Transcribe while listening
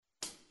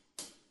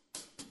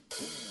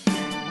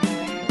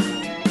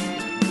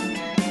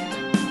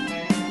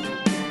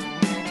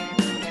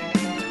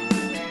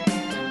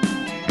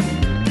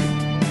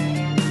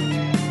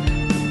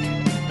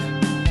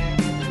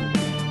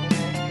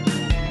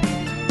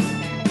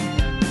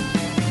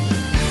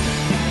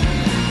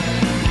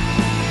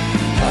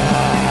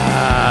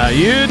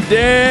You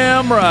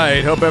damn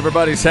right. Hope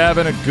everybody's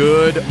having a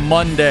good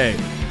Monday.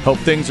 Hope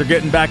things are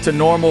getting back to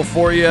normal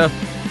for you.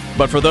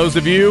 But for those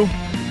of you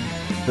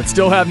that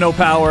still have no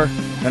power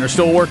and are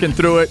still working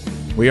through it,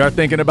 we are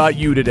thinking about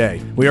you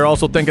today. We are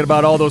also thinking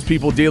about all those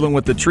people dealing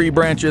with the tree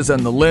branches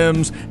and the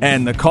limbs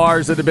and the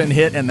cars that have been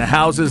hit and the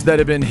houses that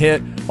have been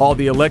hit, all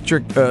the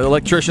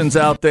electricians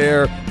out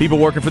there, people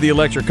working for the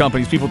electric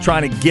companies, people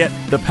trying to get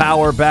the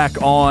power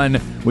back on.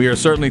 We are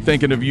certainly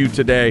thinking of you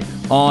today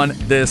on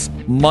this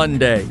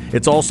Monday.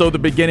 It's also the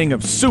beginning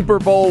of Super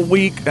Bowl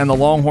week, and the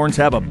Longhorns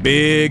have a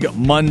big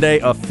Monday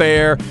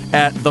affair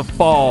at the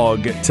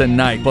Fog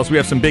tonight. Plus, we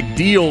have some big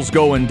deals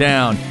going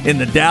down in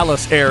the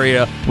Dallas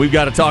area we've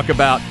got to talk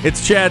about.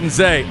 It's Chad and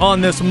Zay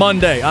on this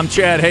Monday. I'm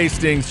Chad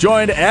Hastings,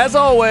 joined, as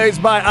always,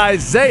 by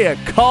Isaiah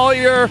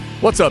Collier.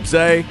 What's up,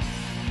 Zay?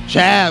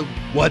 Chad,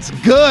 what's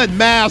good,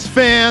 Mavs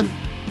fan?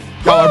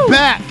 Y'all are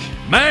back.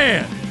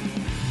 Man.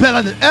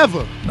 Better than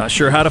ever. Not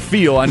sure how to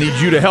feel. I need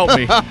you to help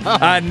me.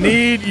 I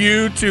need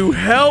you to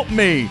help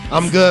me.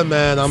 I'm good,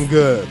 man. I'm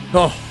good.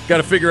 Oh, got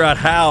to figure out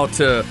how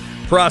to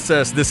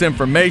process this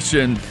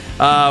information.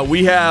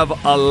 We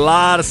have a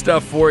lot of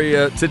stuff for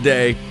you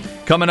today.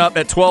 Coming up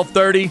at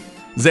 12:30,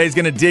 Zay's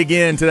going to dig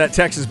into that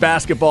Texas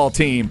basketball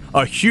team.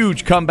 A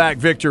huge comeback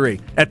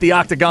victory at the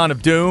Octagon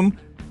of Doom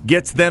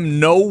gets them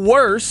no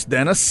worse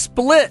than a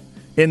split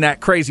in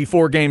that crazy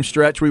 4-game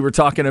stretch we were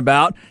talking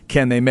about.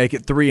 Can they make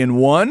it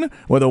 3-1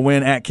 with a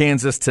win at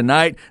Kansas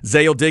tonight?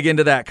 Zay will dig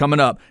into that coming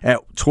up at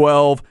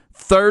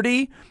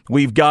 12:30.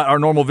 We've got our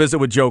normal visit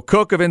with Joe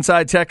Cook of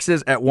Inside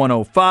Texas at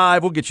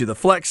 1:05. We'll get you the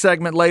flex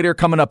segment later.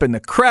 Coming up in the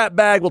crap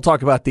bag, we'll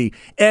talk about the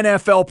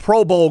NFL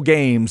Pro Bowl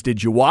games.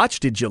 Did you watch?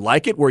 Did you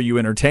like it? Were you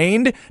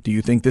entertained? Do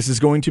you think this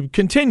is going to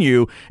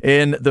continue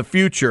in the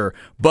future?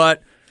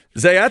 But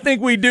Zay, I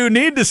think we do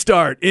need to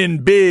start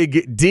in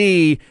Big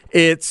D.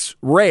 It's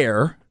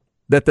rare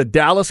that the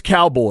Dallas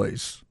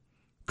Cowboys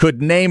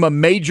could name a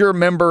major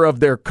member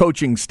of their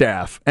coaching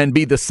staff and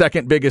be the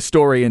second biggest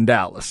story in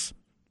Dallas.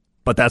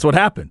 But that's what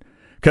happened.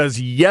 Because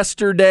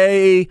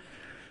yesterday,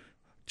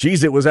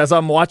 it was as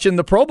I'm watching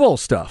the Pro Bowl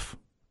stuff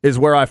is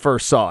where I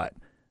first saw it.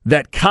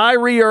 That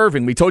Kyrie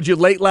Irving, we told you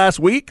late last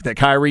week that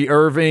Kyrie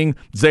Irving,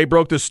 Zay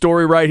broke the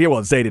story right here.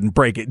 Well, Zay didn't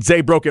break it.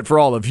 Zay broke it for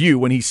all of you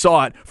when he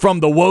saw it from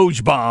the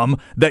Woj bomb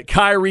that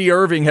Kyrie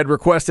Irving had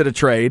requested a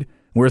trade.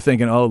 We're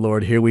thinking, oh,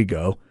 Lord, here we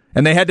go.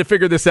 And they had to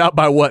figure this out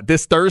by what,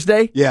 this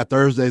Thursday? Yeah,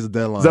 Thursday's the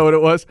deadline. Is that what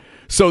it was?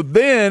 So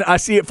then I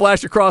see it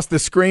flash across the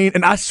screen,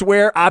 and I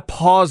swear I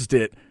paused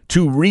it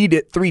to read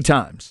it 3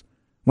 times.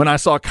 When I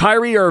saw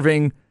Kyrie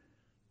Irving,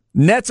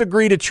 Nets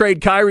agree to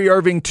trade Kyrie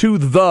Irving to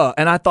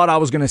and I thought I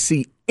was going to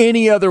see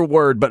any other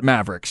word but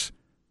Mavericks.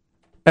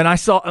 And I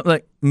saw,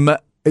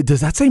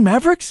 does that say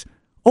Mavericks?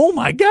 Oh,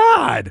 my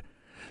God.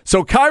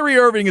 So Kyrie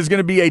Irving is going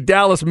to be a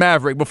Dallas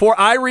Maverick. Before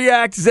I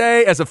react,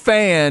 Zay, as a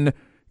fan,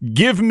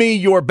 give me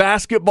your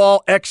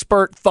basketball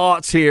expert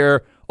thoughts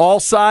here, all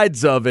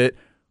sides of it.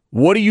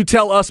 What do you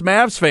tell us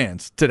Mavs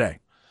fans today?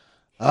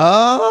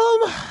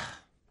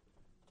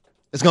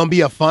 It's going to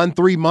be a fun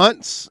 3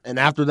 months, and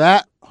after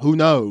that, who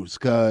knows?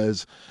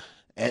 Because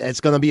it's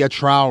going to be a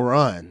trial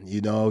run.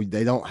 You know,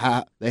 they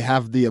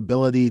have the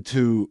ability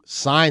to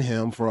sign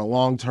him for a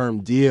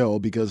long-term deal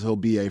because he'll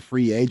be a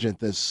free agent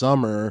this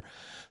summer.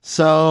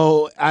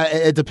 So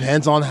it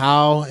depends on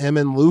how him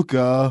and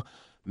Luka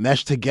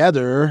mesh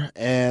together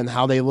and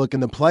how they look in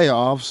the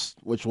playoffs,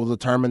 which will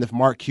determine if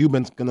Mark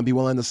Cuban's going to be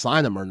willing to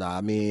sign him or not.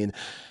 I mean,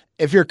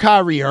 if you're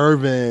Kyrie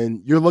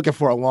Irving, you're looking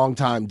for a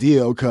long-time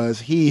deal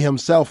because he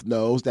himself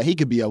knows that he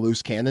could be a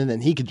loose cannon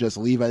and he could just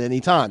leave at any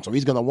time. So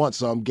he's going to want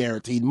some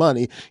guaranteed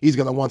money. He's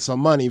going to want some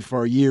money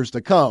for years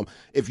to come.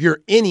 If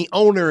you're any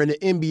owner in the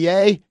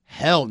NBA,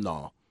 hell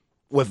no.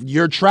 With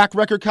your track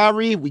record,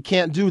 Kyrie, we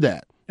can't do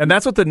that. And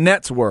that's what the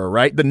Nets were,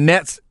 right? The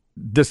Nets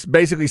just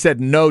basically said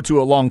no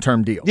to a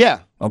long-term deal. Yeah.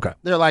 Okay.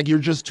 They're like, you're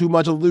just too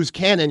much of a loose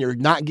cannon. You're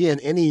not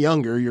getting any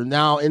younger. You're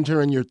now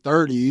entering your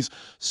 30s.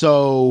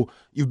 So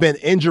you've been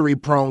injury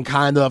prone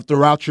kind of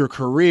throughout your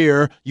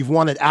career. You've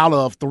wanted out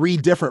of 3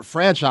 different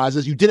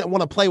franchises. You didn't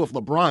want to play with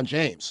LeBron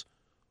James.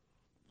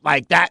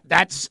 Like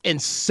that's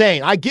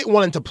insane. I get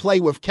wanting to play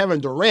with Kevin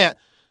Durant.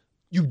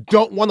 You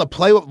don't want to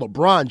play with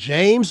LeBron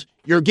James.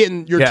 You're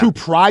too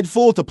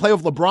prideful to play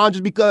with LeBron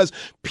just because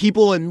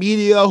people in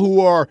media who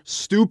are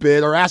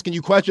stupid are asking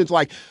you questions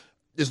like,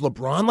 is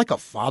LeBron like a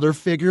father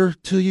figure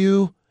to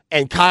you?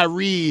 And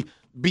Kyrie,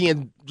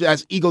 being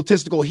as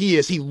egotistical he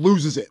is, he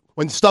loses it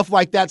when stuff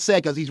like that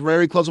said because he's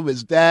very close with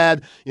his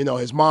dad. You know,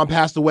 his mom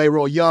passed away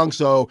real young,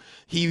 so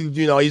he's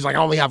like, I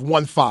only have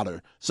one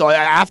father. So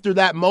after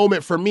that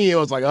moment for me, it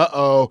was like,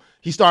 uh-oh.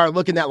 He started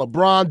looking at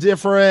LeBron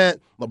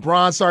different.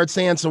 LeBron started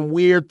saying some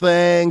weird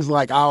things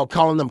like, I'll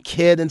calling him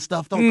kid and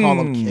stuff. Don't call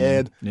him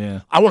kid.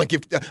 Yeah. I want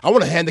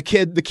to hand the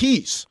kid the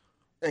keys.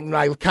 And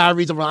like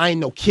Kyrie's like, I ain't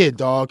no kid,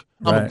 dog.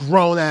 I'm a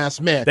grown-ass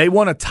man. They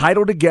won a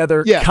title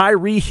together. Yeah.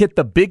 Kyrie hit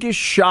the biggest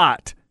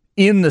shot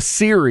in the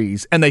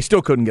series, and they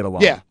still couldn't get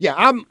along. Yeah.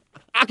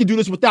 I can do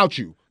this without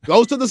you.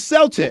 Goes to the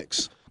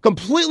Celtics.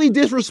 completely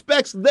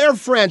disrespects their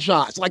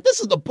franchise. Like, this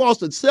is the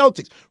Boston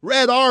Celtics,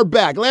 Red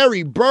Auerbach,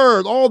 Larry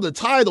Bird, all the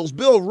titles,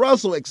 Bill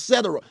Russell,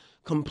 etc.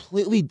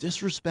 Completely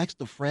disrespects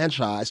the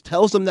franchise,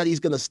 tells them that he's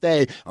going to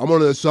stay. I'm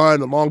going to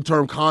sign a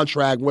long-term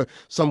contract with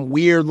some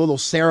weird little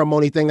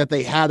ceremony thing that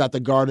they had at the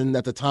Garden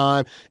at the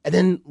time, and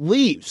then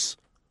leaves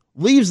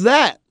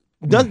that.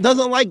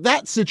 Doesn't like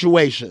that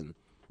situation.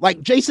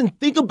 Like, Jason,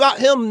 think about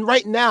him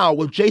right now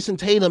with Jason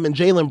Tatum and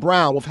Jaylen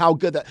Brown, with how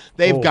good that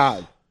they've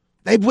got.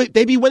 They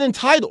be winning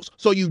titles.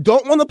 So you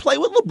don't want to play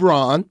with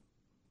LeBron.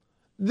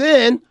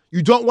 Then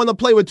you don't want to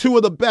play with two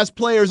of the best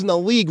players in the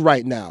league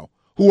right now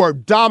who are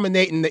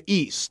dominating the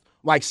East,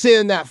 like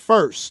sitting at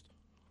first.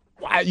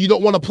 Why you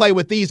don't want to play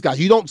with these guys?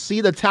 You don't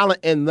see the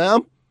talent in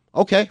them?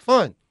 Okay,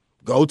 fine.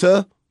 Go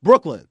to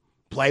Brooklyn.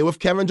 Play with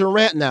Kevin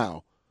Durant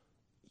now.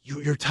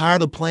 You're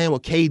tired of playing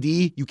with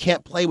KD. You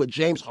can't play with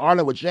James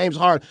Harden. With James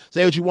Harden,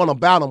 say what you want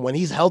about him. When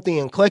he's healthy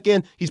and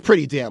clicking, he's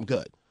pretty damn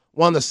good.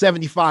 One of the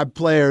 75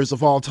 players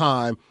of all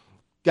time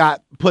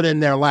got put in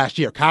there last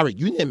year. Kyrie,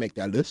 you didn't make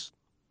that list.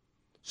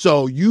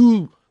 So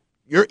your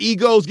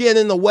ego's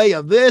getting in the way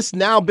of this.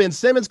 Now Ben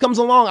Simmons comes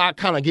along. I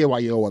kind of get why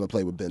you don't want to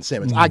play with Ben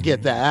Simmons. I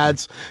get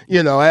that.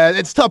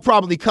 It's tough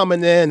probably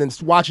coming in and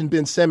watching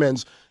Ben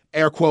Simmons,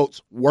 air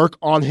quotes, work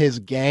on his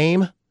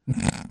game.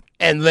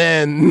 And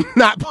then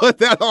not put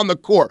that on the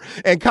court.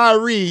 And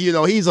Kyrie,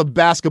 he's a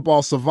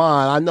basketball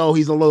savant. I know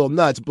he's a little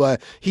nuts,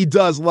 but he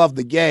does love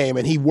the game,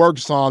 and he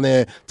works on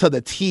it to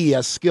the T,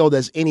 as skilled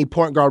as any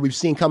point guard we've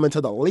seen come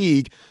into the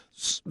league.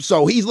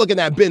 So he's looking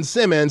at Ben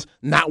Simmons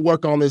not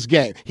work on this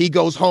game. He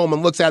goes home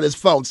and looks at his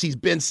phone, sees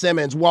Ben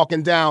Simmons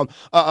walking down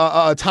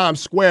Times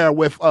Square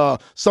with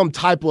some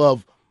type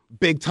of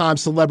big-time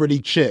celebrity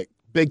chick.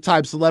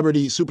 Big-time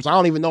celebrity superstar. I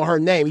don't even know her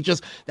name.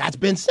 That's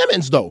Ben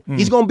Simmons, though.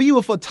 He's going to be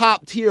with a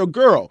top-tier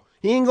girl.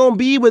 He ain't going to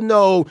be with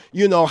no,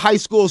 high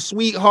school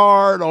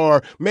sweetheart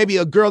or maybe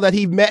a girl that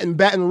he met in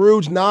Baton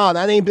Rouge. Nah,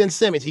 that ain't Ben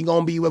Simmons. He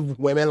going to be with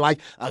women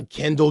like a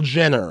Kendall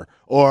Jenner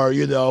or,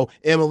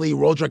 Emily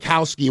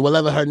Rodrakowski,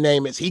 whatever her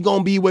name is. He going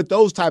to be with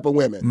those type of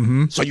women.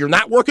 Mm-hmm. So you're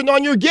not working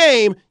on your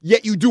game,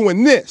 yet you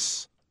doing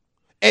this.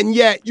 And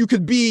yet you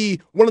could be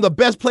one of the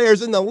best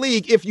players in the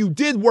league if you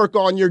did work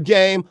on your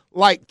game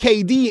like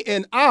KD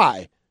and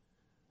I.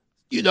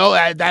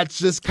 That's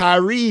just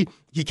Kyrie.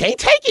 He can't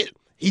take it.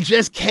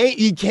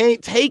 He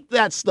can't take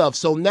that stuff.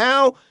 So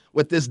now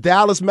with this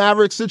Dallas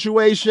Mavericks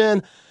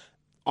situation,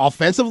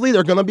 offensively,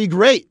 they're going to be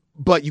great.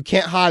 But you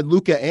can't hide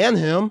Luka and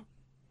him.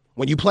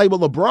 When you play with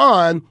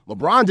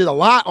LeBron did a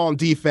lot on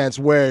defense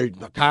where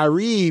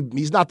Kyrie,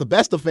 he's not the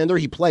best defender.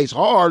 He plays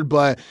hard,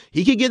 but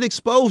he can get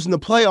exposed in the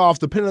playoffs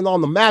depending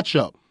on the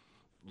matchup.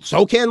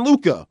 So can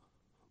Luka.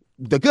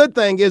 The good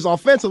thing is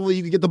offensively,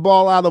 you can get the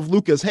ball out of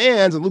Luka's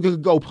hands and Luka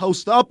could go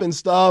post up and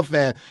stuff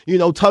and,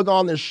 tug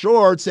on his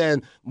shorts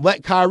and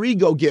let Kyrie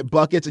go get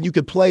buckets and you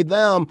could play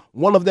them.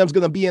 One of them's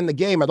going to be in the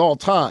game at all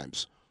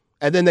times.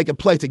 And then they can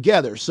play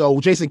together. So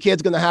Jason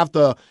Kidd's going to have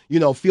to,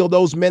 feel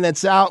those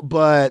minutes out,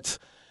 but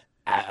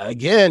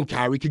again,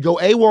 Kyrie could go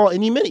AWOL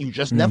any minute. You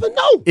just never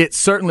know. It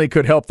certainly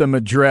could help them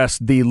address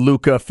the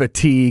Luka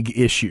fatigue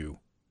issue.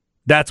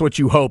 That's what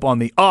you hope on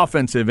the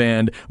offensive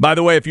end. By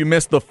the way, if you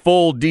missed the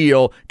full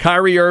deal,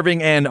 Kyrie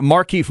Irving and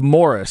Markieff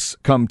Morris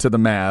come to the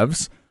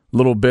Mavs.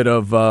 Little bit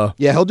of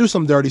he'll do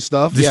some dirty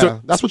stuff.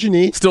 That's what you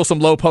need. Still some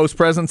low post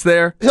presence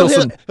there. He'll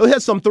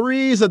hit some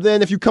threes, and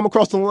then if you come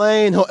across the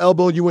lane, he'll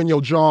elbow you in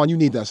your jaw, and you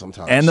need that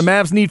sometimes. And the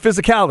Mavs need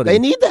physicality. They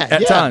need that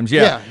at times.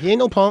 Yeah, he ain't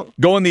no punk.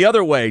 Going the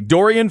other way,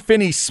 Dorian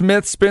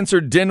Finney-Smith,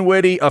 Spencer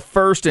Dinwiddie, a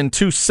first and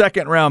 2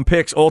 second-round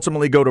picks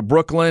ultimately go to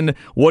Brooklyn.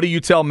 What do you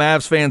tell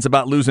Mavs fans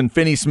about losing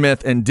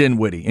Finney-Smith and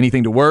Dinwiddie?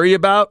 Anything to worry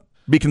about?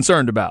 Be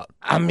concerned about?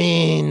 I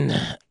mean,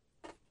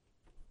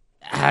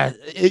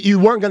 you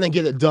weren't going to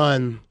get it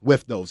done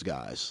with those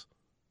guys.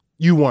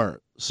 You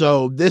weren't.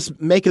 So this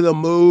making a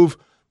move,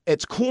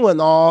 it's cool and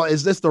all.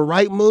 Is this the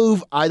right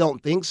move? I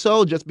don't think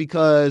so, just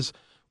because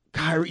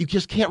Kyrie, you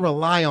just can't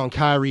rely on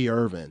Kyrie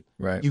Irving.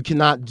 Right. You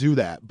cannot do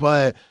that.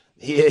 But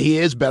he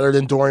is better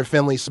than Dorian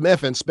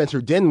Finney-Smith and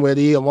Spencer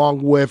Dinwiddie,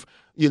 along with,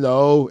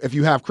 if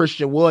you have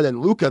Christian Wood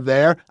and Luka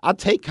there, I'd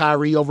take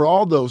Kyrie over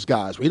all those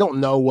guys. We don't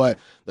know what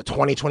the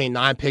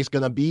 2029 pick's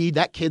going to be.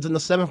 That kid's in the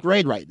 7th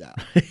grade right now.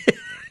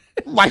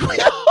 Like,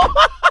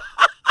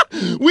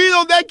 we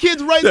know that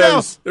kid's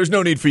now. There's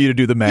no need for you to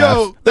do the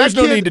math. There's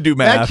no need to do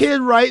math. That kid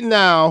right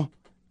now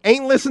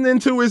ain't listening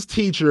to his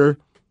teacher,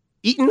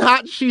 eating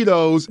hot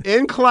Cheetos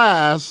in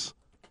class,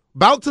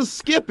 about to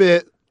skip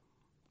it,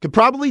 could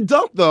probably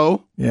dunk,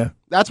 though. Yeah.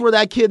 That's where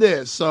that kid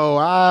is.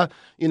 So,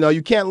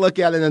 you can't look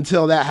at it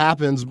until that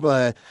happens.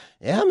 But,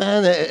 yeah,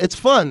 man, it's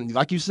fun.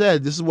 Like you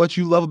said, this is what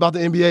you love about the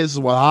NBA. This is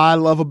what I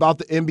love about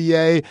the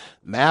NBA.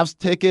 Mavs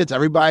tickets,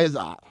 everybody's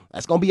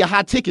that's going to be a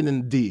hot ticket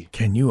in the D.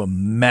 Can you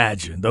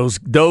imagine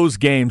those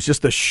games,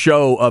 just the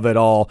show of it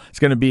all? It's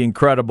going to be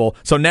incredible.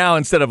 So now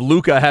instead of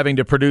Luka having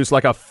to produce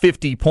like a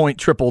 50-point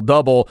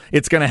triple-double,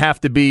 it's going to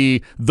have to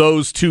be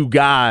those two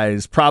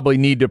guys probably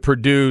need to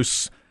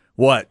produce,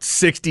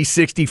 60,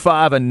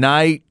 65 a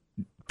night,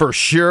 For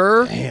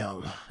sure?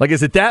 Damn. Like,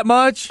 is it that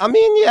much? I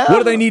mean, yeah. What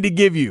do they need to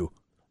give you?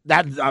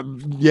 That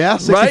yeah,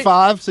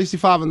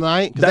 65 a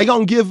night. Because they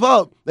going to give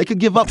up. They could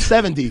give up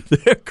 70.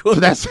 So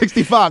that's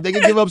 65. They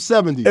could give up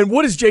 70. And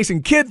what is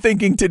Jason Kidd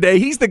thinking today?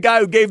 He's the guy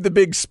who gave the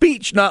big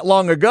speech not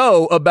long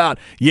ago about,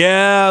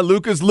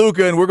 Luka's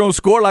Luka, and we're going to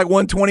score like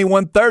 120,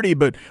 130,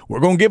 but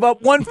we're going to give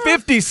up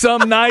 150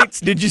 some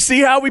nights. Did you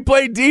see how we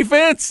played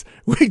defense?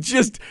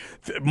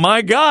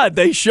 My God,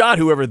 they shot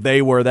whoever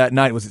they were that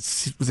night. Was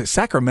it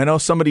Sacramento?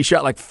 Somebody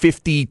shot like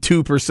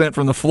 52%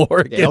 from the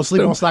floor. Yeah, don't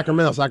sleep on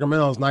Sacramento.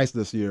 Sacramento's nice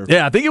this year.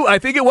 Yeah, I think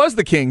it was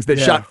the Kings that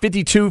shot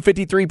 52,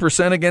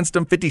 53% against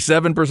them,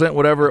 57%,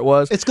 whatever it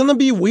was. It's going to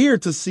be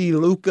weird to see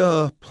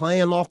Luka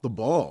playing off the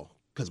ball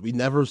because we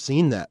never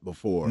seen that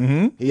before.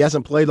 Mm-hmm. He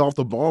hasn't played off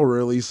the ball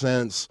really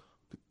since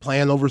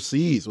playing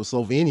overseas with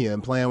Slovenia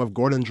and playing with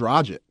Gordon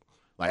Dragic.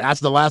 Like, that's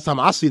the last time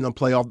I seen him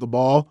play off the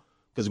ball.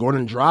 Because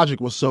Gordon Dragic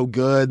was so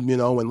good,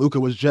 when Luka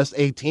was just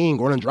 18.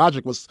 Gordon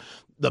Dragic was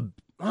I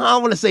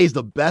don't want to say he's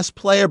the best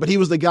player, but he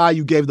was the guy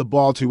you gave the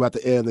ball to at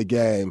the end of the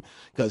game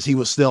because he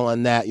was still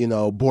in that,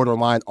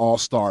 borderline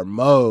all-star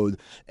mode.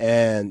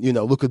 And,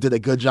 Luka did a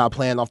good job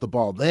playing off the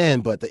ball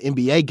then, but the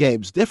NBA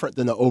game's different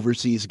than the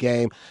overseas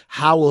game.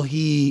 How will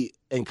he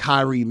and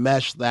Kyrie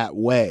mesh that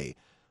way?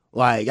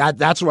 Like,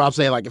 that's where I'm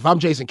saying, like, if I'm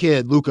Jason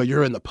Kidd, Luka,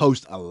 you're in the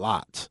post a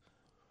lot.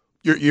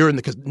 You're in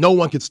because no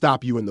one can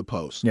stop you in the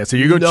post. Yeah, so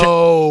you go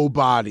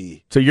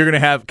nobody. So you're going to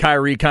have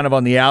Kyrie kind of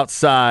on the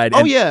outside,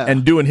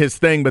 and doing his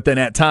thing, but then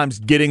at times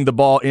getting the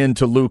ball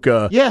into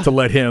Luka to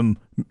let him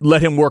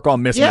work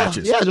on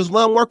mismatches. Yeah, just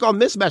let him work on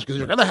mismatches because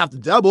you're going to have to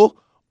double,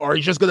 or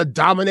he's just going to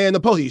dominate in the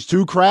post. He's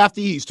too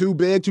crafty, he's too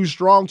big, too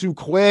strong, too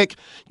quick.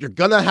 You're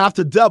going to have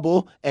to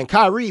double. And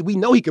Kyrie, we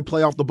know he can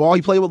play off the ball.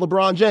 He played with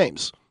LeBron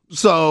James.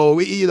 So,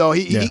 he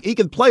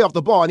can play off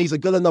the ball, and he's a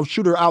good enough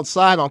shooter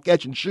outside on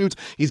catch and shoots.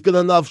 He's good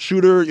enough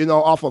shooter,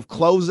 off of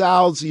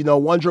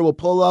closeouts, one dribble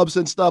pull-ups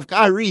and stuff.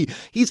 Kyrie,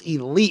 he's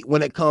elite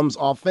when it comes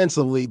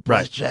offensively,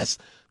 but just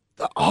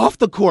the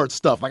off-the-court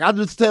stuff. Like, I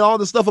just said all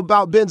the stuff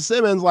about Ben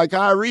Simmons, like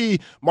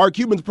Kyrie, Mark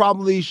Cuban's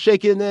probably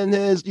shaking in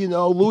his,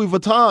 Louis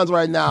Vuittons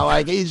right now.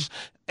 Like,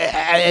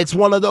 it's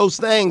one of those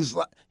things.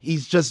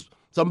 He's just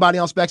somebody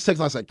on Specs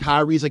Text. I said,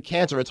 Kyrie's a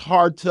cancer. It's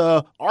hard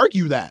to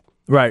argue that.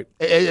 Right.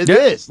 It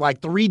is.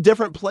 Like 3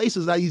 different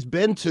places that he's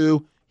been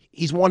to,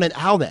 he's wanted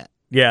out at.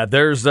 Yeah,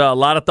 there's a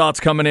lot of thoughts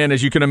coming in,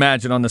 as you can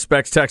imagine, on the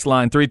Specs text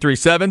line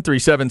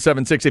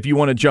 337-3776. If you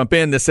want to jump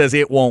in, this says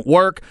it won't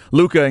work.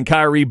 Luka and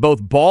Kyrie,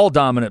 both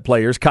ball-dominant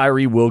players.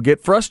 Kyrie will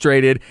get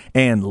frustrated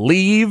and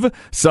leave.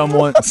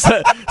 Someone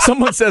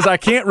says, I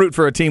can't root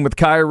for a team with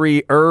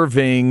Kyrie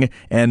Irving,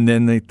 and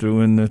then they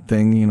threw in the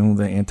thing,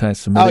 the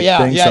anti-Semitic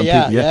thing.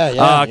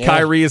 Yeah.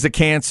 Kyrie is a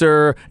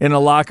cancer in a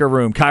locker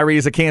room. Kyrie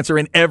is a cancer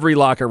in every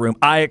locker room.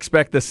 I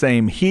expect the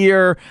same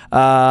here.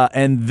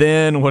 And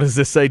then, what does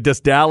this say? Does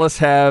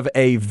Dallas have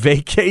a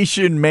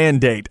vacation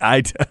mandate?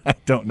 I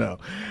don't know.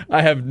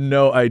 I have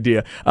no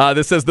idea.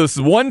 This says, this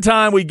is one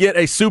time we get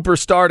a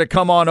superstar to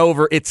come on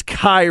over. It's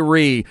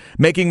Kyrie.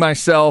 Making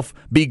myself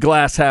be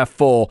glass half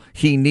full.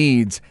 He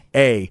needs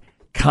a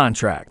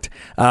contract.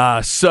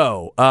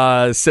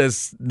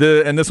 Says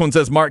and this one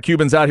says Mark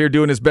Cuban's out here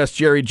doing his best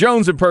Jerry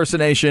Jones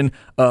impersonation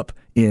up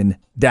in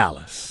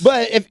Dallas.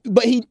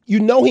 But he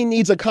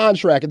needs a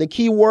contract, and the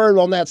key word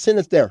on that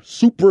sentence there,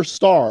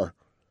 superstar.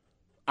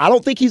 I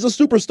don't think he's a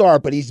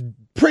superstar, but he's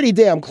pretty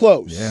damn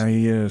close. Yeah,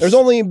 he is. There's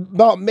only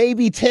about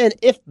maybe 10,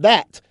 if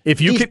that.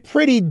 He's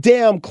pretty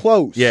damn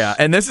close. Yeah,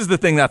 and this is the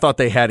thing that I thought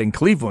they had in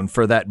Cleveland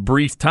for that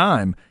brief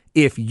time.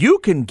 If you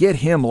can get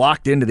him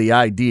locked into the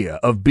idea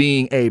of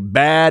being a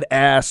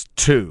badass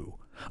 2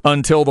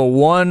 until the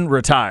 1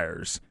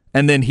 retires,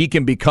 and then he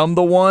can become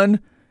the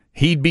 1,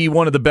 he'd be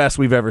one of the best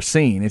we've ever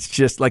seen. It's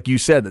just like you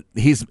said,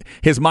 his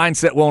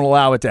mindset won't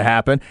allow it to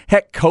happen.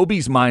 Heck,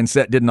 Kobe's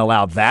mindset didn't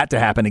allow that to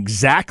happen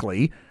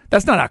exactly.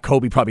 That's not how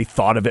Kobe probably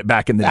thought of it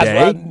back in the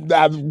day.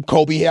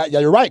 Right.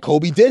 You're right.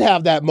 Kobe did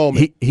have that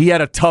moment. He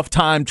had a tough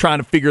time trying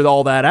to figure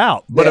all that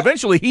out, but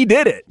eventually he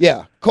did it.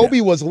 Yeah.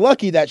 Kobe was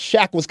lucky that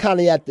Shaq was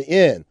kind of at the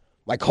end.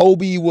 Like,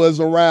 Kobe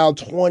was around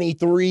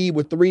 23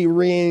 with 3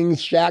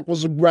 rings. Shaq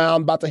was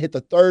around about to hit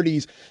the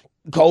 30s.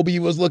 Kobe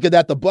was looking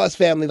at the Bus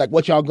family like,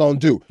 what y'all gonna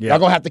do? Y'all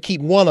gonna have to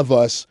keep one of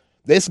us.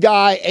 This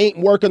guy ain't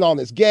working on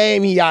his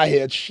game. He out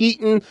here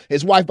cheating.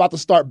 His wife about to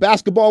start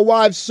basketball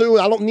wives soon.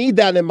 I don't need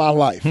that in my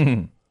life.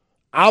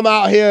 I'm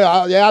out here.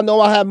 I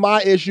know I have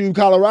my issue,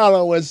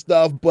 Colorado and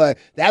stuff, but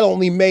that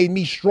only made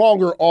me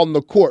stronger on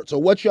the court. So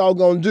what y'all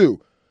gonna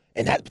do?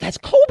 And that's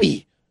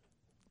Kobe.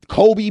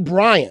 Kobe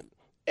Bryant.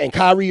 And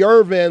Kyrie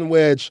Irving,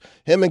 which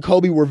him and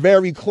Kobe were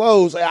very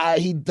close.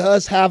 He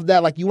does have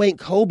that, like, you ain't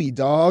Kobe,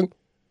 dog.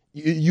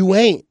 You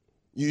ain't.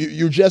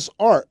 You just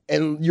aren't.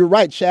 And you're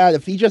right, Chad.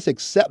 If he just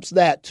accepts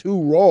that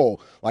 2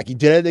 role, like he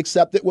didn't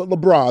accept it with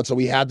LeBron, so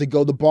he had to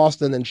go to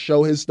Boston and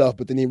show his stuff,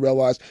 but then he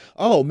realized,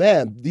 oh,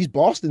 man, these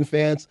Boston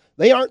fans,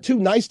 they aren't too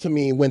nice to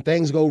me when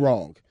things go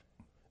wrong.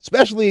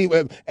 Especially,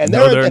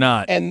 they're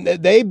not. And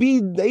they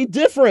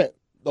different.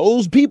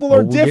 those people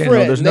are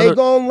different. They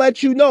gonna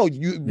let you know.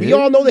 We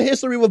all know the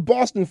history with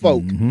Boston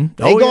folk.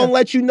 They gonna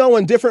let you know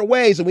in different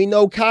ways. And we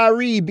know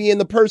Kyrie being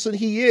the person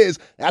he is,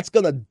 that's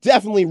gonna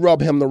definitely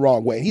rub him the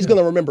wrong way. He's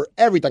gonna remember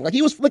everything. Like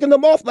he was flicking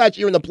them off last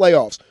year in the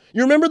playoffs.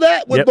 You remember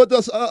that with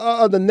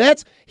the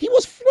Nets? He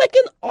was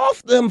flicking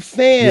off them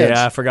fans.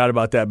 Yeah, I forgot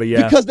about that. But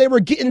yeah, because they were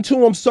getting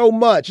to him so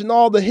much and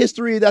all the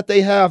history that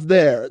they have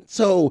there.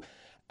 So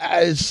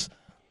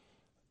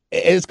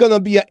it's going to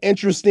be an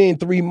interesting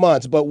 3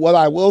 months, but what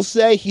I will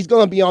say, he's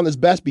going to be on his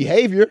best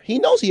behavior. He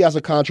knows he has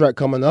a contract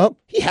coming up.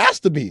 He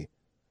has to be.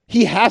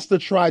 He has to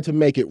try to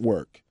make it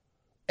work.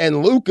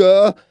 And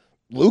Luka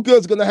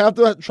is going to have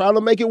to try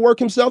to make it work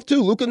himself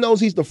too. Luka knows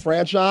he's the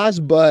franchise,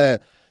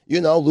 but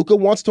Luka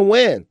wants to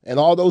win. And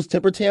all those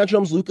temper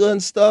tantrums, Luka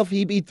and stuff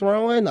he be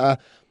throwing, that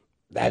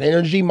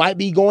energy might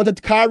be going to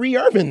Kyrie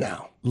Irving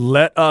now.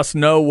 Let us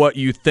know what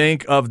you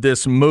think of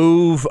this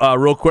move.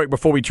 Real quick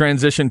before we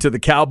transition to the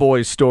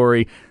Cowboys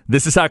story,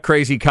 this is how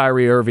crazy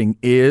Kyrie Irving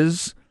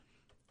is.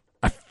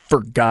 I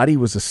forgot he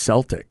was a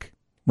Celtic.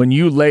 When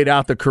you laid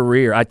out the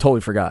career, I totally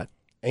forgot.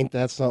 Ain't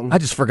that something? I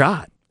just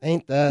forgot.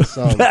 Ain't that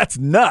something? That's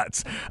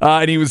nuts.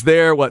 And he was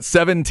there,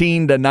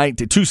 17 to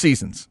 19, 2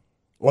 seasons.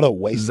 What a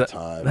waste of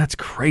time. That's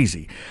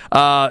crazy.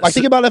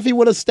 Think about if he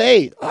would have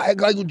stayed.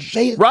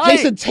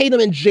 Jason Tatum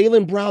and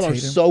Jaylen Brown are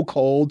so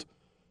cold.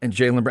 And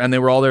Jaylen Brown, and they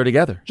were all there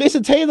together.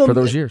 Jason Tatum for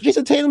those years.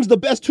 Jason Tatum's the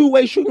best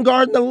two-way shooting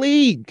guard in the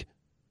league.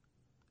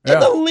 In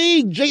the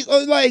league,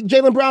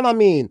 Jaylen Brown. I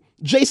mean,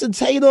 Jason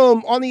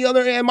Tatum on the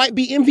other hand might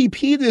be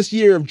MVP this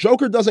year if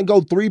Joker doesn't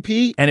go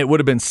 3-peat. And it would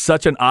have been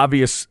such an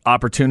obvious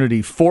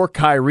opportunity for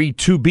Kyrie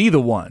to be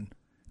the one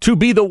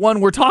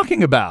we're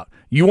talking about.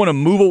 You want to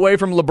move away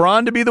from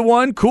LeBron to be the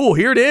one? Cool,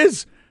 here it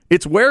is.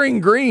 It's wearing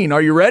green.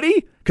 Are you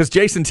ready? Because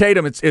Jason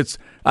Tatum,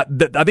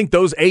 I think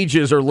those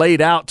ages are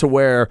laid out to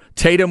where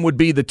Tatum would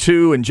be the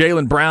 2 and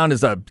Jaylen Brown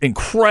is an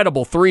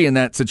incredible 3 in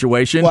that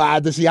situation.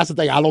 Well, that's the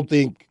thing. I don't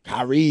think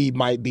Kyrie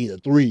might be the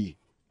 3.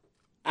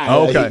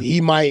 Okay,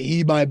 he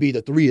might be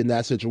the 3 in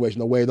that situation.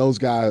 The way those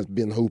guys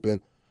been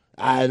hooping.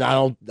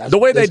 The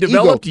way they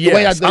developed,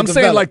 yes. I'm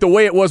saying like the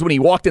way it was when he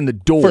walked in the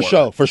door.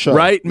 For sure.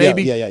 Right?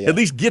 Maybe yeah. At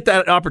least get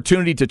that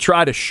opportunity to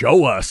try to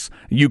show us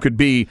you could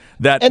be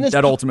that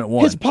ultimate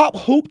one. His pop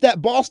hooped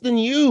at Boston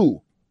U.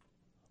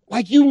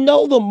 Like,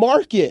 the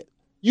market.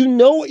 You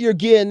know what you're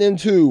getting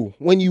into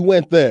when you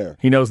went there.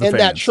 He knows the fans. In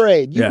that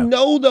trade. You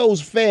know those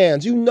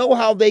fans. You know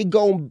how they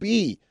gonna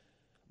be.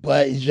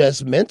 But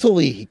just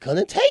mentally, he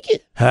couldn't take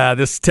it.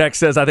 This text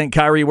says, I think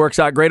Kyrie works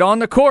out great on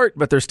the court,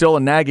 but there's still a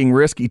nagging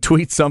risk he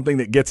tweets something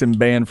that gets him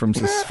banned from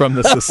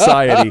the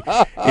society.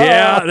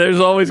 Yeah,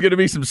 there's always going to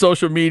be some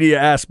social media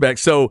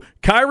aspects. So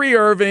Kyrie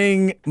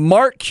Irving,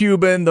 Mark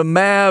Cuban, the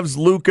Mavs,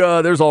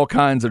 Luka, there's all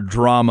kinds of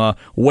drama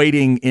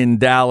waiting in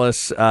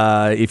Dallas.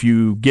 If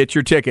you get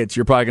your tickets,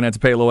 you're probably going to have to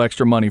pay a little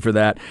extra money for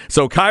that.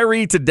 So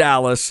Kyrie to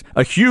Dallas,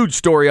 a huge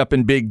story up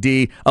in Big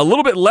D. A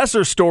little bit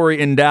lesser story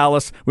in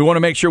Dallas. We want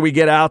to make sure we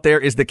get out there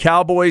is the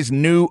Cowboys'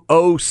 new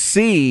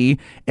OC.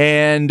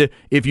 And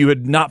if you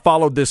had not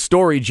followed this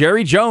story,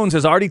 Jerry Jones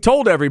has already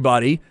told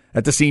everybody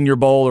at the Senior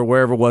Bowl or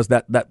wherever it was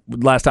that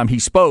last time he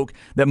spoke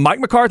that Mike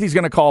McCarthy's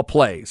going to call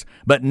plays.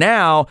 But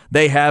now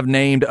they have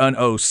named an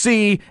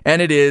OC,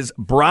 and it is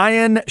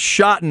Brian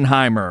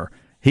Schottenheimer.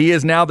 He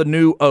is now the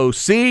new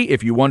OC.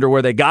 If you wonder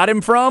where they got him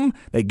from,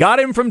 they got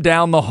him from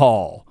down the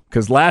hall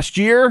because last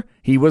year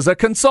he was a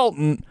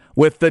consultant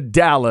with the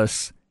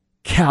Dallas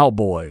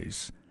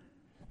Cowboys.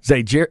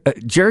 Zay,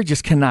 Jerry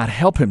just cannot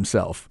help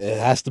himself. It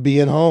has to be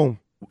in home.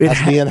 It has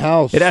to be in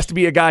house. It has to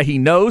be a guy he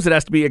knows. It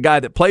has to be a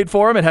guy that played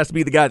for him. It has to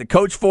be the guy that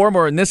coached for him.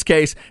 Or in this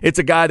case, it's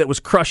a guy that was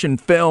crushing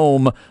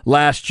film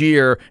last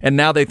year. And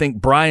now they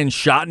think Brian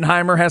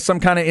Schottenheimer has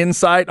some kind of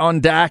insight on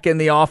Dak and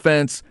the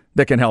offense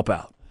that can help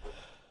out.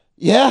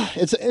 Yeah,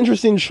 it's an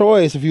interesting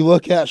choice if you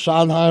look at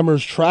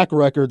Schottenheimer's track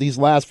record these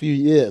last few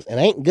years. It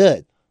ain't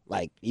good.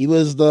 Like, he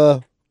was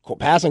the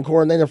passing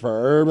coordinator for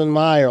Urban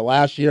Meyer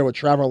last year with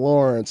Trevor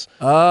Lawrence.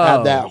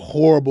 Had that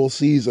horrible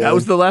season. That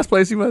was the last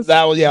place he was?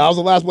 That was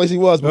the last place he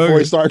was before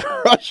he started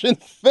crushing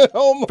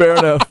film. Fair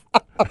enough.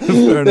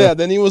 Yeah,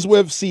 then he was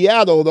with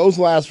Seattle those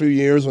last few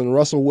years when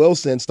Russell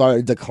Wilson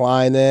started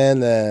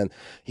declining, and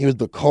he was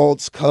the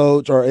Colts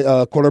coach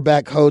or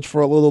quarterback coach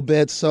for a little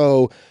bit.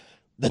 So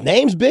the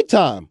name's big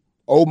time.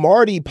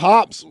 Marty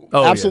Pops,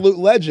 absolute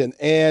legend.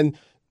 And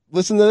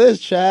listen to this,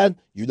 Chad.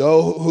 You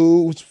know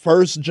whose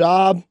first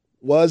job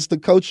was the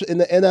coach in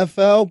the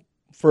NFL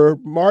for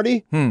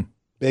Marty?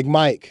 Big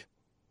Mike.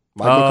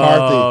 Mike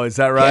McCarthy. Oh, is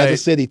that right?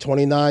 Kansas City,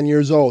 29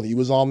 years old. He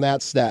was on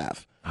that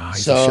staff. Oh,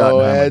 so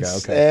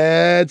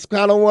it's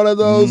kind of one of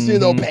those,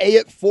 pay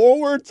it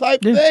forward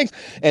type things.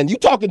 And you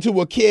talking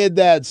to a kid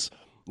that's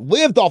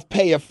lived off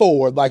pay it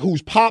forward, like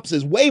whose pops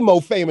is way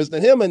more famous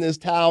than him in this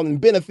town and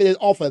benefited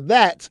off of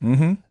that.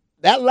 Mm-hmm.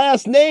 That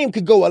last name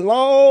could go a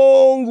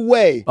long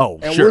way.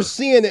 And we're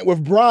seeing it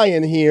with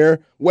Brian here,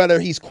 whether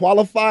he's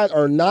qualified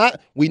or not.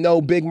 We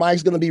know Big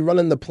Mike's going to be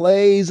running the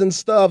plays and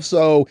stuff,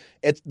 so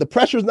the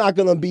pressure's not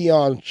going to be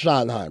on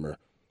Schottenheimer.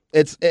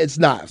 It's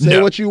not. Say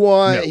No. what you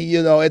want.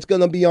 No. It's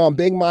going to be on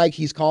Big Mike.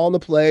 He's calling the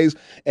plays,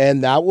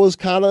 and that was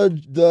kind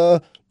of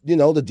the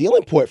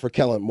dealing point for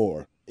Kellen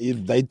Moore.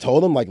 They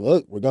told him, like,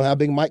 look, we're going to have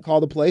Big Mike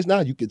call the plays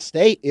now. You could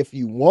stay if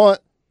you want.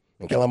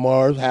 And Kellen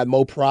Moore had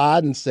more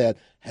pride and said,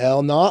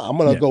 hell no, I'm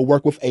going to go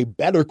work with a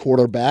better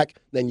quarterback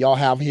than y'all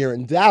have here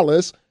in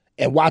Dallas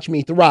and watch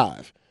me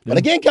thrive. But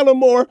again, Kellen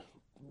Moore,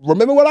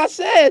 remember what I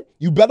said.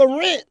 You better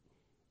rent.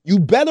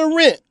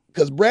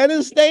 Because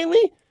Brandon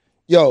Staley,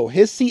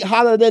 his seat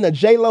hotter than a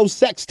J-Lo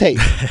sex tape.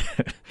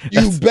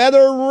 You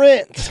better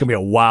rent. It's gonna be a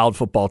wild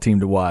football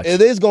team to watch.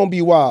 It is gonna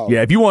be wild.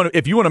 Yeah, if you want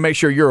to make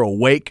sure you're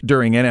awake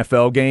during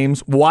NFL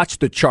games, watch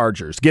the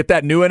Chargers. Get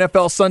that new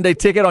NFL Sunday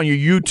ticket on your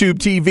YouTube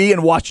TV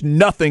and watch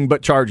nothing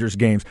but Chargers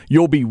games.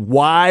 You'll be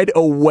wide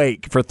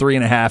awake for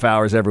 3.5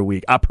 hours every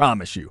week. I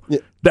promise you. Yeah.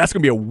 That's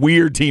gonna be a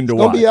weird team to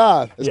watch.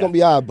 It's gonna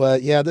be odd.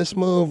 But yeah, this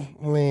move,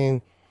 I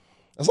mean,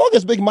 as long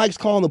as Big Mike's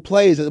calling the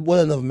plays, it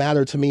wouldn't have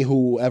mattered to me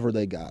whoever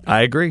they got.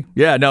 I agree.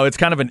 Yeah, no, it's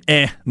kind of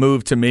an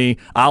move to me.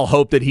 I'll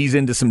hope that he's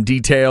into some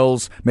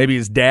details. Maybe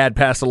his dad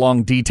passed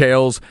along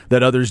details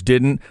that others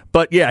didn't.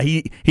 But yeah,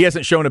 he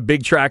hasn't shown a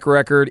big track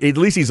record. At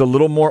least he's a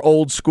little more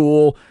old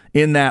school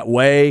in that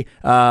way.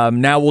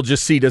 Now we'll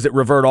just see, does it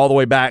revert all the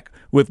way back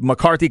with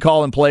McCarthy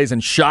calling plays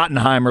and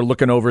Schottenheimer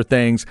looking over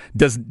things?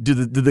 Do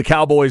the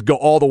Cowboys go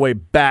all the way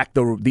back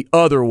the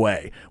other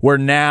way, where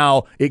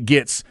now it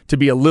gets to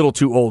be a little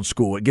too old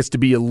school? It gets to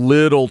be a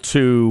little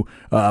too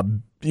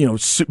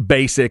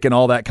basic and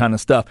all that kind of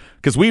stuff.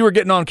 Because we were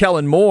getting on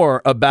Kellen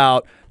Moore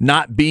about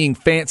not being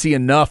fancy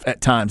enough at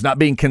times, not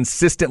being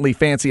consistently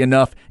fancy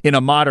enough in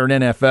a modern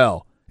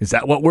NFL. Is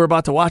that what we're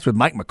about to watch with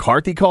Mike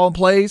McCarthy calling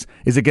plays?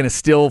 Is it going to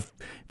still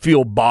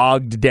feel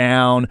bogged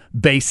down,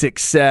 basic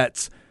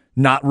sets,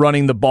 not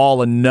running the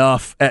ball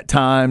enough at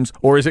times?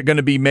 Or is it going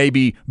to be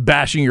maybe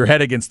bashing your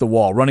head against the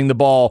wall, running the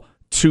ball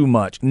too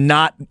much,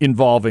 not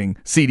involving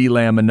CeeDee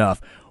Lamb enough?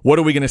 What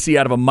are we going to see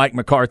out of a Mike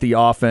McCarthy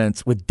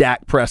offense with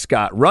Dak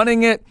Prescott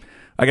running it?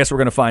 I guess we're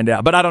going to find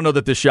out. But I don't know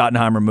that this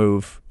Schottenheimer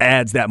move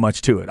adds that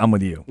much to it. I'm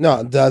with you. No,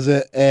 it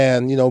doesn't.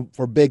 And,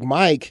 for Big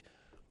Mike,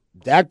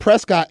 Dak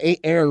Prescott ain't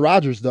Aaron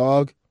Rodgers,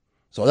 dog.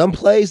 So them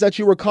plays that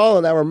you were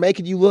calling that were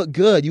making you look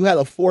good, you had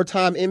a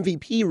 4-time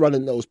MVP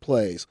running those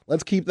plays.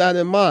 Let's keep that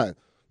in mind.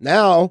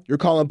 Now you're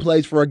calling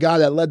plays for a guy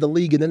that led the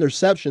league in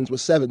interceptions with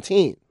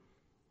 17.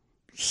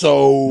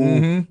 So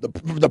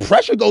the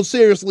pressure goes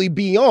seriously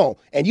be on.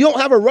 And you don't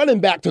have a running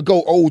back to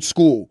go old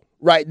school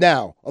right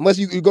now. Unless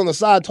you're going to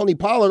side Tony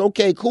Pollard,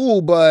 okay,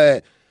 cool,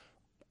 but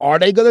are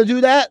they going to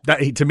do that?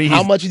 To me,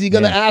 how much is he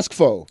going to ask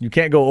for? You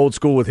can't go old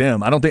school with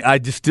him. I don't think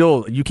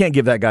you can't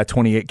give that guy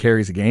 28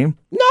 carries a game.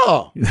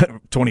 No.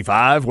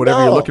 25,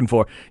 whatever you're looking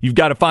for. You've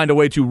got to find a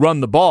way to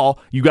run the ball.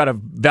 You've got to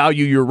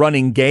value your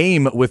running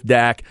game with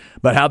Dak,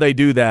 but how they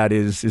do that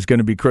is going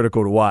to be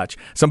critical to watch.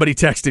 Somebody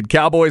texted,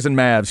 Cowboys and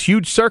Mavs,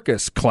 huge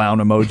circus, clown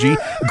emoji.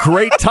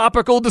 Great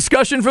topical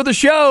discussion for the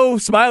show,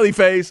 smiley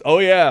face. Oh,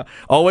 yeah.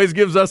 Always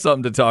gives us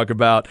something to talk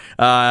about.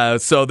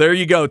 So there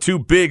you go. Two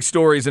big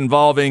stories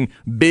involving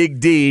Big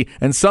D,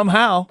 and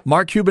somehow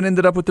Mark Cuban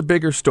ended up with the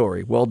bigger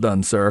story. Well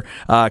done, sir.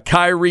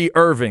 Kyrie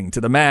Irving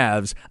to the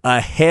Mavs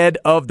ahead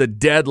of the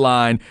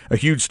deadline. A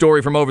huge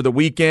story from over the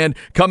weekend.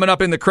 Coming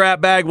up in the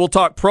crap bag, we'll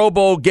talk Pro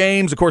Bowl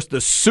games. Of course,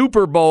 the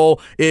Super Bowl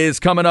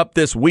is coming up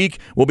this week.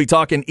 We'll be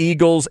talking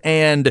Eagles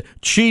and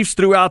Chiefs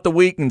throughout the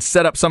week and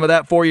set up some of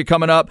that for you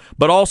coming up.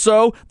 But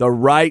also, the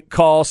Right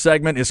Call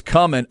segment is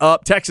coming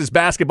up. Texas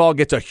basketball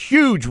gets a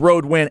huge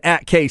road win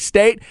at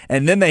K-State,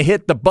 and then they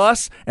hit the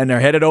bus, and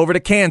they're headed over to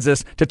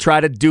Kansas to try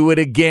to do it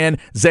again.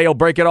 Zay will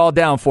break it all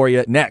down for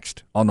you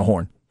next on The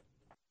Horn.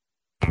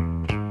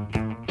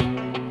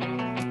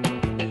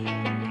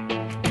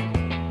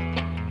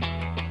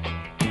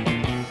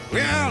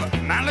 Well,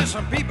 now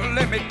listen, people,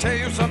 let me tell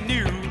you some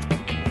news.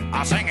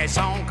 I sing a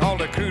song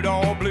called the Crude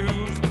Oil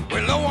Blues.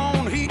 We're low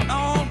on heat and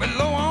on, we're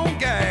low on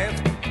gas.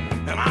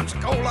 And I'm so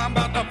cold, I'm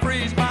about to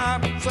freeze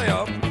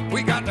myself.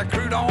 We got the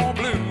crude oil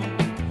blues.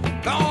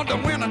 Gone the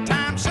winter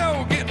time,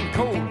 so getting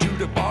cold to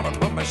the bottom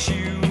of my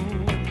shoe.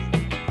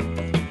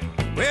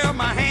 Well,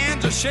 my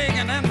hands are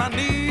shaking and my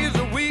knees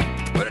are weak,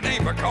 but it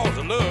ain't because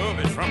of love,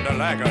 it's from the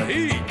lack of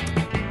heat.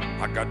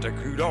 I got the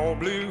crude oil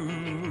blues.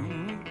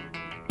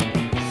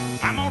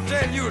 I'm gonna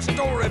tell you a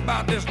story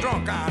about this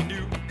drunk I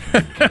knew.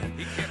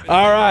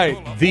 All right,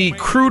 the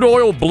Crude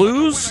Oil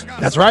Blues.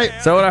 That's right.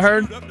 Is that what I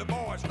heard?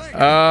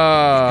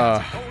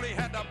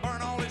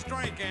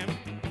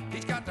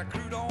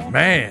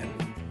 Man.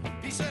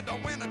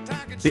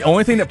 The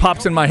only thing that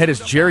pops in my head is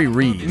Jerry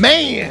Reed.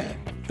 Man.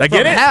 I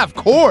get it? Half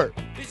court.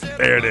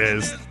 There it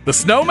is. The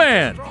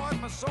Snowman.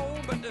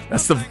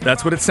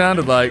 That's what it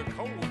sounded like.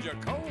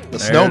 The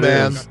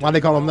Snowman. Why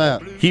they call him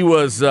that? He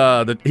was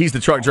he's the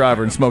truck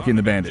driver in Smokey and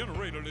the Bandit.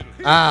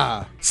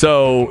 Ah.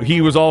 So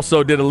he was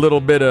also did a little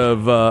bit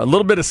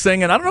of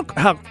singing. I don't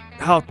know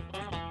how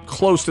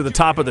close to the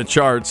top of the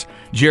charts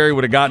Jerry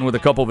would have gotten with a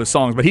couple of his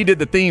songs, but he did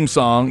the theme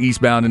song,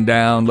 Eastbound and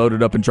Down,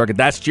 Loaded Up and Truckin'.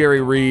 That's Jerry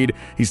Reed.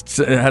 He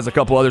has a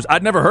couple others.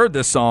 I'd never heard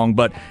this song,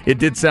 but it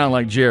did sound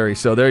like Jerry,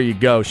 so there you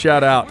go.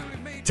 Shout out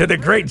to the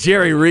great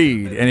Jerry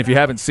Reed. And if you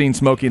haven't seen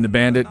Smokey and the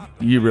Bandit,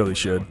 you really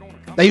should.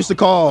 They used to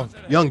call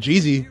Young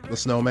Jeezy the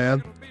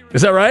Snowman.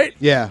 Is that right?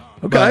 Yeah.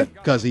 Okay.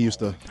 Because he used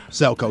to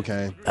sell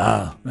cocaine.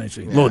 Ah, I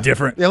see. A little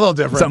different. Yeah, a little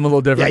different. Something a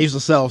little different. Yeah, he used to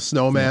sell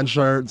snowman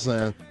shirts.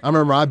 And I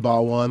remember I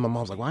bought one. My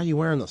mom was like, why are you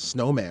wearing a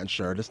snowman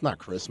shirt? It's not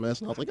Christmas.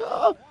 And I was like,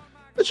 oh,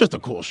 it's just a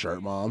cool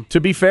shirt, Mom. To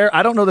be fair,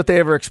 I don't know that they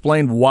ever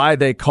explained why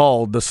they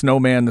called the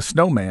Snowman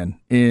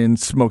in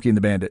Smokey and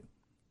the Bandit.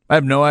 I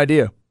have no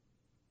idea.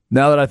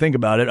 Now that I think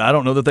about it, I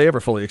don't know that they ever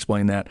fully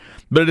explained that.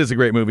 But it is a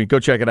great movie. Go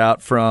check it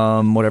out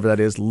from whatever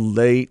that is,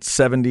 late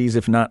 70s,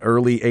 if not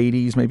early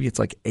 80s. Maybe it's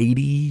like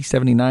 80,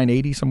 79,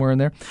 80, somewhere in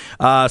there.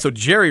 So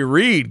Jerry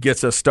Reed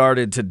gets us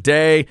started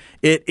today.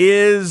 It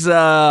is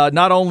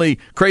not only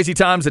crazy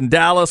times in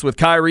Dallas with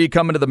Kyrie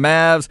coming to the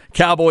Mavs,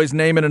 Cowboys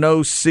naming an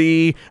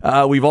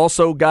OC. We've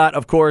also got,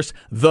 of course,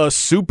 the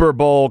Super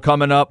Bowl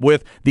coming up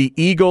with the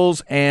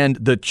Eagles and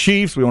the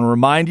Chiefs. We want to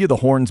remind you the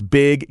Horns'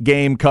 big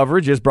game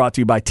coverage is brought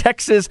to you by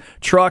Texas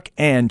Truck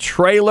and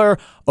Trailer.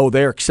 Oh,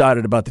 they're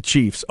excited about the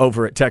Chiefs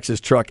over at Texas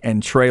Truck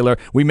and Trailer.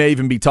 We may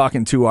even be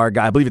talking to our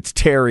guy. I believe it's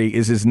Terry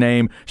is his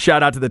name.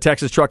 Shout out to the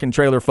Texas Truck and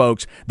Trailer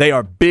folks. They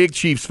are big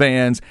Chiefs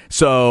fans,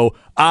 so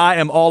I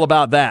am all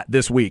about that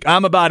this week.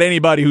 I'm about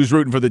anybody who's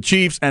rooting for the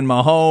Chiefs and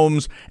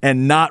Mahomes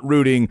and not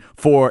rooting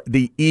for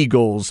the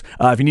Eagles.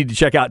 If you need to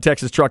check out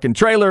Texas Truck and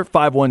Trailer,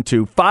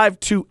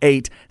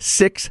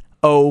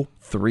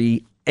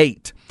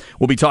 512-528-6038.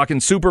 We'll be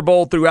talking Super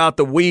Bowl throughout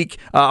the week.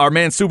 Our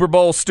man Super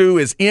Bowl Stu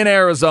is in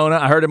Arizona.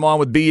 I heard him on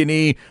with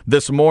B&E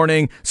this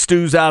morning.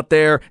 Stu's out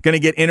there going to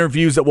get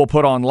interviews that we'll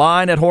put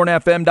online at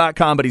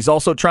hornfm.com, but he's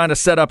also trying to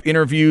set up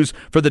interviews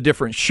for the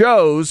different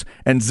shows.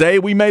 And Zay,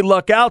 we may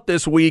luck out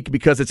this week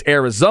because it's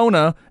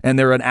Arizona and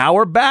they're an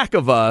hour back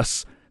of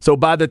us. So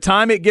by the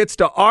time it gets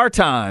to our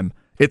time,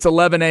 it's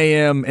 11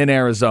 a.m. in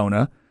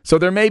Arizona. So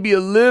there may be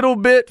a little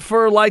bit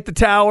for Light the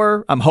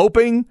Tower, I'm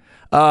hoping.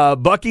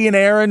 Bucky and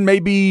Aaron may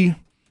be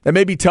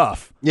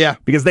tough. Yeah.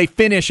 Because they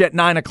finish at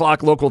 9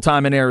 o'clock local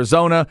time in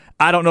Arizona.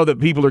 I don't know that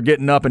people are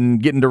getting up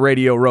and getting to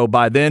Radio Row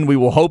by then. We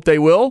will hope they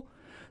will.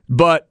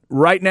 But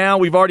right now,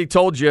 we've already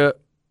told you,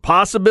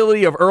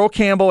 possibility of Earl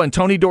Campbell and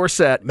Tony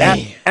Dorsett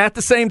at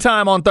the same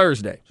time on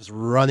Thursday. Just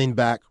running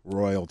back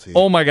royalty.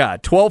 Oh, my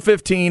God.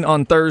 12:15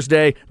 on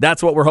Thursday.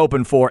 That's what we're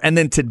hoping for. And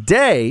then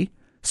today,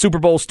 Super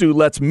Bowl Stu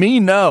lets me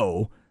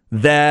know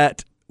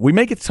that we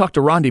may get to talk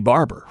to Ronde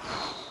Barber.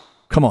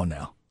 Come on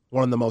now.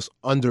 One of the most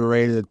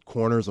underrated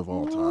corners of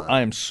all time.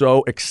 I am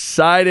so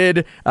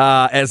excited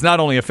as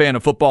not only a fan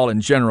of football in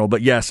general,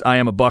 but yes, I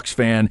am a Bucs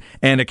fan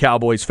and a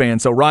Cowboys fan.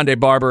 So Ronde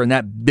Barber and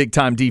that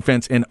big-time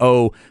defense in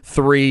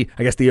 03,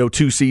 I guess the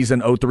 02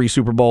 season, 03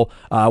 Super Bowl,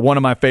 one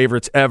of my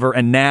favorites ever.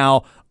 And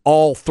now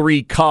all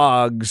three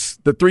cogs,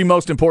 the three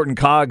most important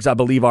cogs, I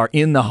believe, are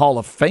in the Hall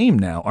of Fame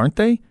now, aren't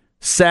they?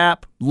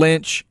 Sapp,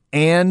 Lynch,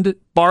 and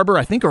Barber,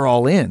 I think, are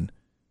all in.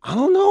 I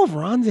don't know if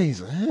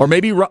Ronde's in. Or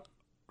maybe Ronde.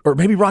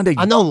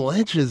 I know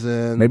Lynch is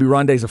in. Maybe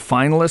Ronde's a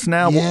finalist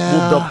now.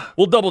 Yeah.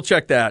 We'll double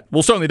check that.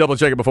 We'll certainly double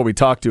check it before we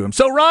talk to him.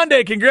 So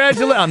Ronde,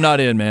 congratulations. I'm not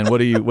in, man.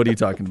 What are you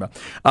talking about?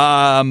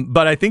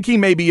 But I think he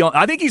may be on.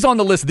 I think he's on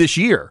the list this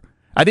year.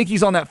 I think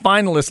he's on that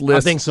finalist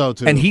list. I think so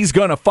too. And he's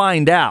going to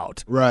find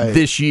out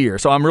this year.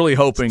 So I'm really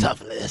hoping. It's a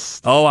tough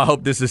list. Oh, I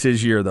hope this is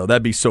his year though.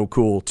 That'd be so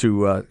cool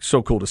to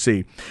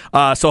see.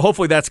 So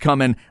hopefully that's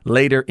coming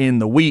later in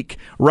the week.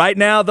 Right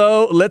now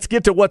though, let's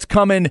get to what's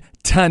coming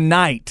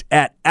tonight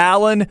at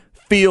Allen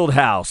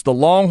Fieldhouse. The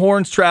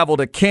Longhorns travel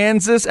to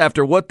Kansas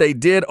after what they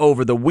did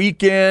over the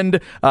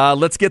weekend.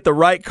 Let's get the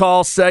right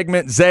call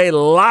segment. Zay,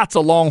 lots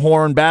of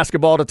Longhorn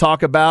basketball to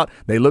talk about.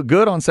 They look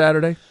good on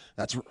Saturday.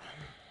 That's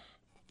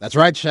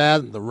right,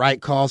 Chad. The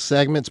Right Call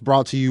segment's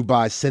brought to you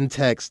by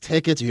Syntex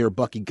Tickets. You hear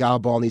Bucky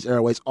Godball on these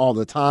airways all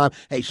the time.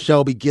 Hey,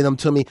 Shelby, get them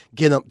to me.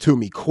 Get them to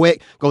me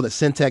quick. Go to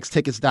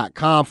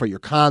syntextickets.com for your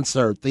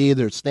concert,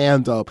 theater,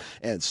 stand-up,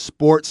 and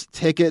sports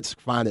tickets.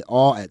 Find it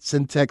all at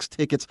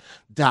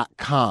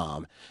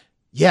syntextickets.com.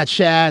 Yeah,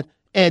 Chad.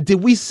 And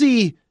did we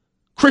see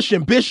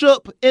Christian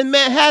Bishop in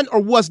Manhattan, or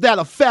was that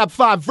a Fab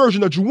Five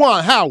version of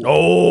Juwan Howard?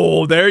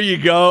 Oh, there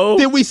you go.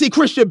 Did we see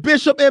Christian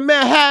Bishop in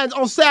Manhattan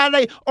on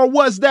Saturday, or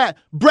was that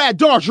Brad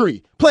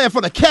Daughtry playing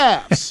for the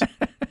Cavs?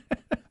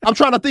 I'm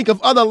trying to think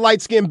of other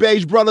light-skinned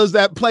beige brothers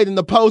that played in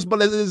the post, but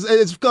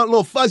it's got a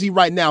little fuzzy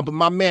right now. But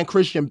my man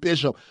Christian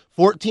Bishop,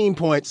 14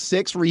 points,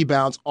 6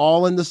 rebounds,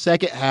 all in the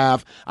second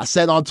half. I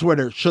said on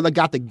Twitter, should have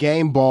got the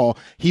game ball.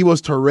 He was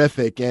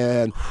terrific,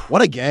 and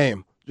what a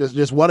game.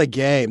 Just what a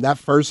game. That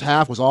first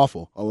half was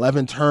awful.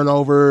 11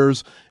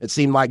 turnovers. It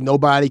seemed like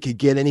nobody could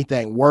get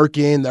anything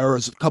working. There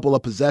was a couple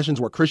of possessions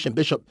where Christian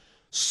Bishop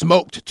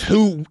smoked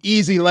 2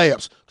 easy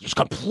layups. Just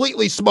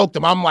completely smoked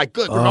them. I'm like,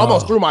 good.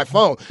 Almost threw my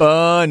phone.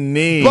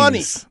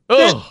 Bunnies.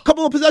 Then, a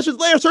couple of possessions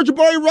later,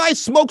 Serge-Ibaka Rice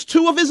smokes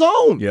 2 of his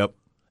own. Yep.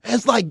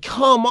 It's like,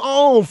 come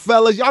on,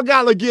 fellas. Y'all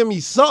got to give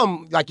me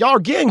something. Like, y'all are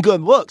getting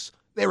good looks.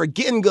 They were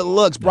getting good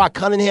looks. Brock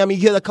Cunningham, he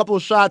hit a couple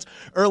of shots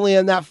early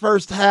in that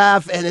first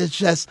half, and it's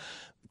just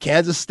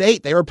Kansas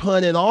State, they were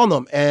putting it on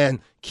them. And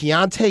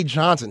Keontae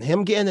Johnson,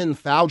 him getting in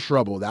foul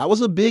trouble, that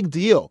was a big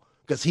deal.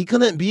 because he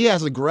couldn't be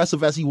as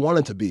aggressive as he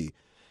wanted to be.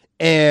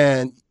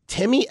 And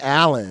Timmy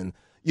Allen,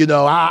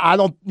 I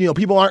don't,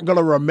 people aren't going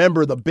to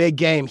remember the big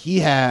game he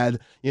had.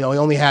 He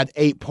only had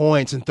 8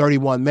 points in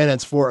 31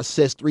 minutes, 4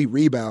 assists, 3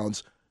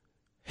 rebounds.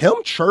 Him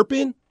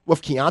chirping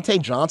with Keontae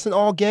Johnson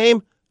all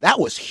game, that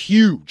was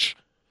huge.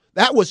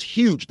 That was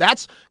huge.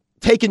 That's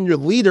taking your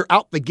leader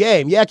out the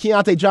game. Yeah,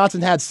 Keontae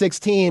Johnson had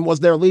 16,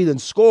 was their leading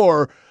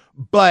scorer,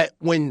 but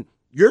when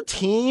your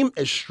team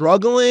is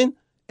struggling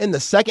in the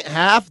second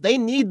half, they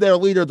need their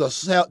leader to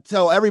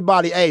tell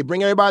everybody, hey,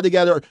 bring everybody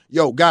together.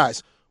 Yo,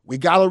 guys, we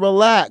got to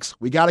relax.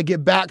 We got to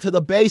get back to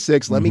the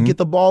basics. Let me get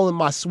the ball in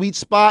my sweet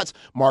spots.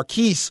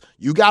 Marquise,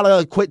 you got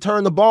to quit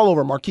turning the ball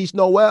over. Marquise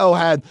Noel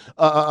had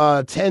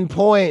 10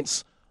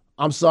 points.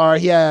 I'm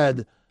sorry, he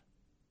had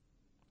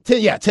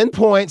 10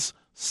 points,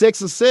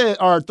 6 assists,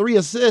 or 3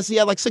 assists. He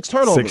had like 6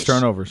 turnovers. 6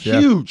 turnovers, yeah.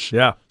 Huge.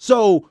 Yeah.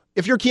 So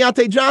if you're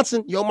Keontae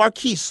Johnson,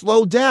 Marquise,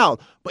 slow down.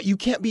 But you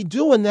can't be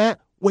doing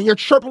that when you're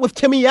chirping with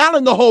Timmy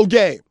Allen the whole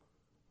game.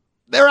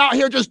 They're out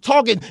here just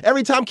talking.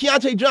 Every time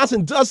Keontae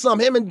Johnson does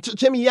something, him and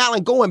Timmy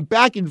Allen going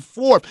back and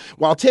forth.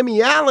 While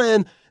Timmy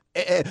Allen,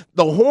 the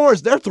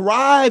Horns, they're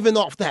thriving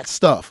off that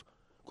stuff.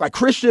 Like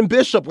Christian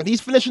Bishop, when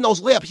he's finishing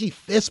those layups, he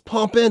fist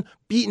pumping,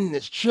 beating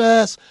his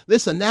chest,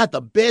 this and that.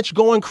 The bench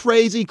going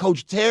crazy.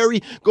 Coach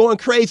Terry going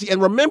crazy.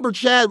 And remember,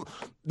 Chad,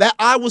 that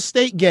Iowa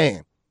State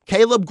game,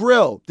 Caleb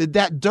Grill did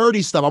that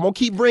dirty stuff. I'm going to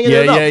keep bringing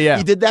it up. Yeah.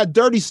 He did that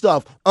dirty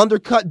stuff,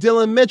 undercut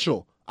Dylan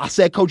Mitchell. I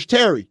said, Coach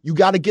Terry, you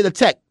got to get a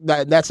tech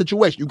in that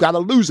situation. You got to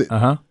lose it.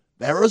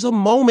 There was a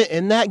moment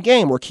in that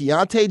game where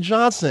Keontae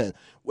Johnson,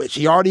 which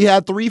he already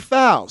had 3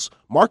 fouls,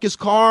 Marcus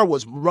Carr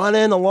was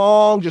running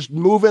along, just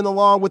moving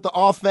along with the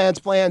offense,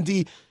 playing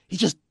D.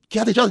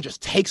 Keontae Johnson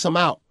just takes him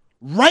out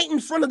right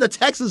in front of the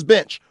Texas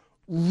bench.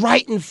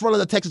 Right in front of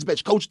the Texas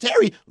bench. Coach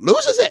Terry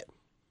loses it.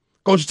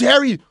 Coach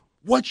Terry,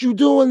 what you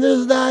doing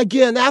this and that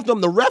again? After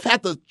him, the ref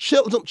had to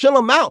chill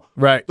him out.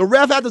 Right. The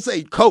ref had to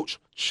say, Coach,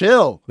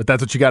 chill. But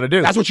that's what you got to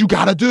do. That's what you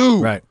got to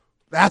do. Right.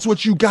 That's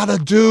what you got to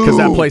do. Because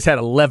that place had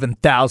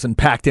 11,000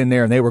 packed in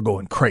there, and they were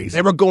going crazy.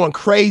 They were going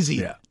crazy.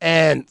 Yeah.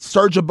 And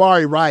Serge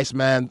Rice,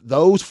 man,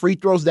 those free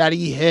throws that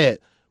he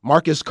hit,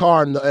 Marcus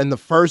Carr in the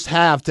first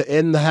half to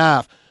end the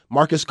half,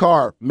 Marcus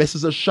Carr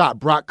misses a shot.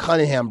 Brock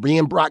Cunningham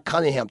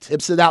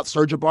tips it out.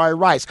 Serge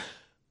Rice.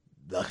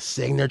 The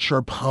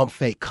signature pump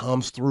fake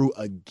comes through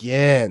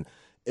again.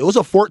 It was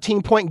a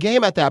 14-point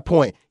game at that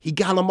point. He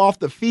got him off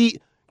the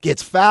feet,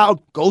 gets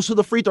fouled, goes to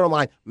the free throw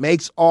line,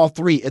 makes all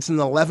 3. It's an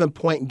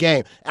 11-point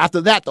game.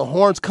 After that, the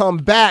Horns come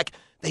back.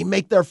 They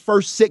make their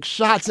first 6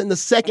 shots in the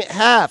second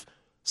half.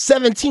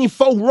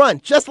 17-4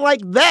 run, just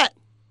like that.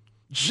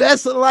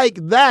 Just like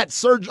that,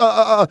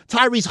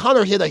 Tyrese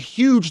Hunter hit a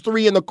huge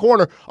 3 in the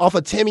corner off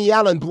a Timmy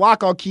Allen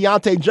block on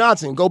Keontae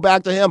Johnson. Go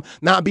back to him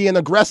not being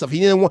aggressive.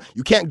 You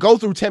can't go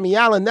through Timmy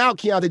Allen now,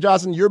 Keontae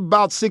Johnson. You're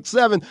about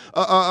 6'7",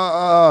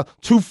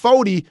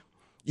 240.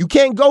 You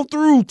can't go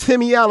through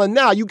Timmy Allen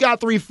now. You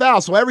got 3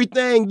 fouls. So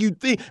everything you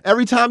think,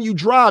 every time you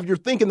drive, you're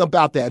thinking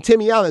about that.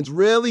 Timmy Allen's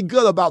really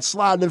good about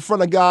sliding in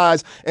front of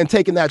guys and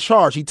taking that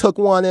charge. He took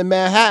one in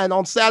Manhattan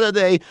on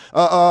Saturday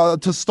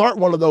to start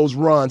one of those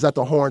runs that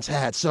the Horns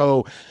had.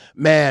 So,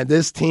 man,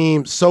 this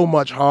team, so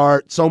much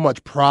heart, so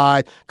much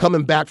pride.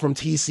 Coming back from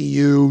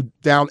TCU,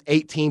 down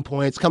 18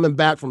 points. Coming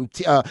back from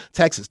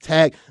Texas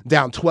Tech,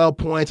 down 12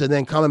 points. And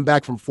then coming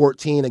back from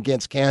 14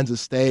 against Kansas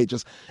State.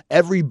 Just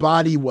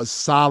everybody was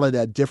solid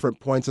at different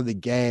points of the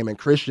game. And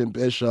Christian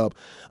Bishop,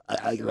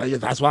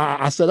 that's why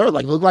I said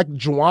earlier, looked like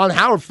Juwan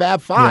Howard,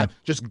 Fab Five,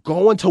 just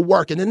going to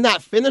work. And then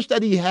that finish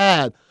that he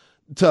had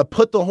to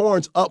put the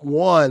Horns up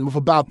 1 with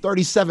about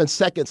 37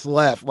 seconds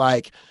left,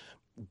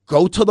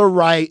 go to the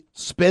right,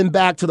 spin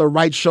back to the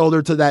right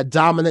shoulder, to that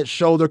dominant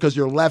shoulder because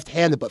you're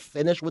left-handed, but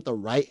finish with the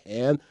right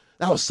hand.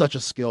 That was such a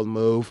skilled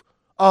move.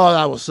 Oh,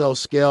 that was so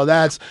skilled.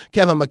 That's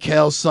Kevin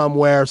McHale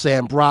somewhere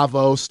saying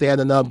bravo,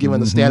 standing up, giving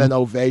the standing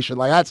ovation.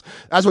 That's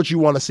what you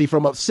want to see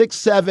from a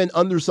 6'7",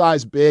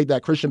 undersized big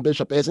that Christian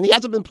Bishop is. And he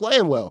hasn't been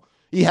playing well.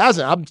 He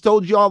hasn't. I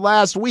told y'all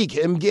last week,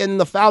 him getting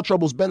the foul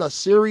trouble has been a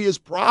serious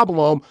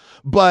problem,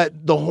 but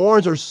the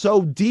Horns are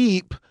so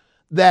deep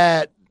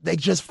that they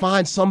just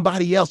find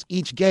somebody else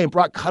each game.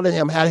 Brock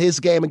Cunningham had his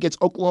game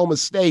against Oklahoma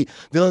State.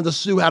 Dylan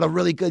DeSue had a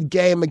really good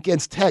game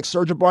against Tech.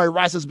 Serge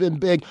Rice has been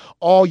big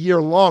all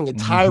year long. And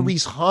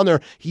Tyrese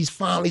Hunter, he's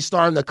finally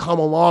starting to come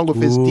along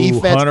with his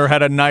defense. Hunter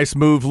had a nice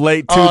move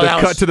late, too,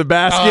 cut to the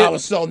basket. Oh, that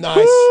was so nice.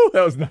 Woo,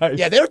 that was nice.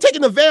 Yeah, they were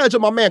taking advantage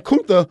of my man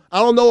Kuntha. I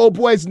don't know old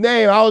boy's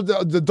name. I was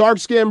the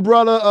dark-skinned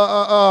brother,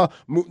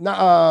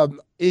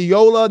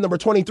 Iola, number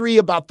 23,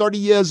 about 30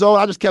 years old.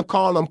 I just kept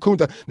calling him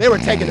Kuntha. They were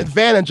taking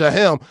advantage of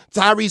him.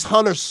 Tyrese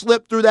Hunter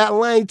slipped through that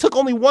lane. He took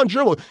only 1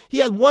 dribble. He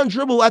had 1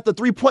 dribble at the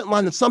 3-point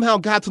line and somehow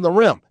got to the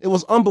rim. It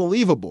was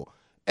unbelievable.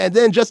 And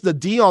then just the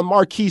D on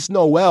Marquise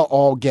Noel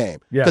all game.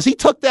 Because he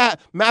took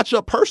that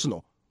matchup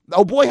personal.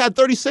 Oh, boy had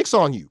 36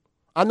 on you.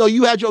 I know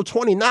you had your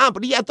 29,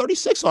 but he had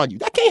 36 on you.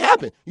 That can't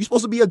happen. You're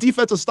supposed to be a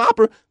defensive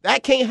stopper.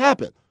 That can't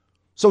happen.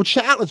 So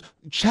challenge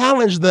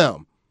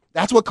them.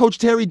 That's what Coach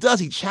Terry does.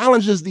 He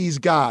challenges these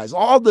guys.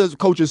 All the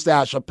coaching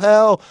staff,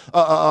 Chappelle,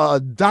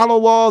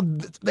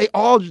 Donald, they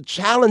all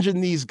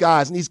challenging these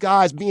guys. And these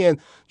guys being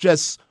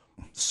just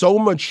so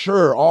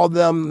mature, all of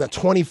them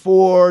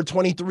 24,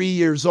 23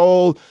 years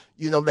old.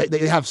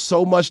 They have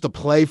so much to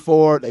play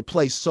for. They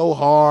play so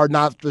hard,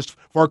 not just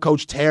for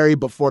Coach Terry,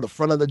 but for the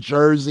front of the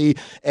jersey.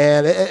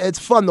 And it's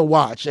fun to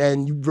watch.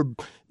 And you're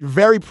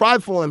very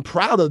prideful and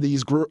proud of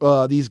these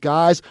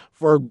guys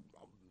for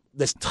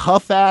this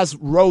tough-ass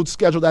road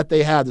schedule that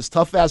they had, this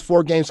tough-ass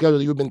 4-game schedule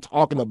that you've been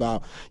talking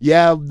about.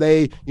 Yeah,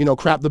 they,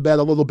 crapped the bed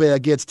a little bit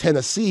against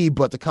Tennessee,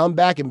 but to come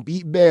back and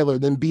beat Baylor,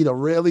 then beat a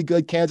really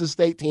good Kansas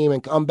State team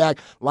and come back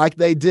like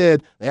they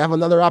did, they have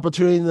another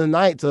opportunity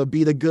tonight to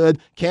beat a good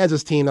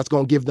Kansas team that's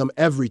going to give them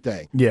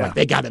everything. Yeah. Like,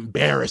 they got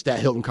embarrassed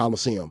at Hilton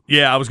Coliseum.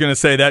 Yeah, I was going to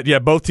say that. Yeah,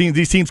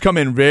 these teams come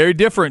in very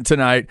different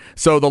tonight.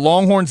 So the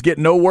Longhorns get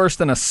no worse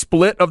than a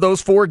split of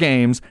those 4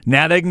 games.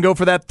 Now they can go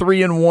for that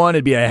 3-1.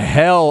 It'd be a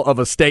hell of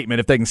a statement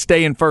if they can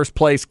stay in first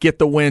place, get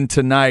the win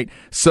tonight.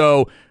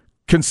 So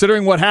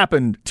considering what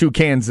happened to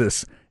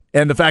Kansas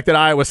and the fact that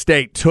Iowa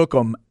State took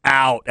them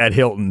out at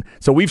Hilton.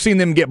 So we've seen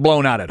them get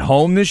blown out at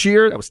home this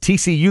year. That was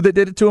TCU that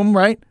did it to them,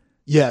 right?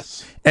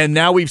 Yes. And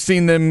now we've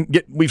seen them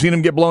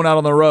get blown out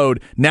on the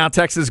road. Now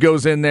Texas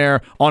goes in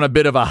there on a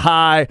bit of a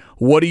high.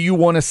 What do you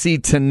want to see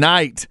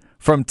tonight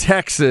from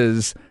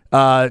Texas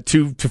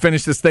to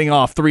finish this thing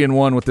off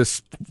 3-1 with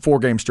this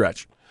 4-game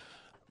stretch?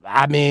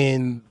 I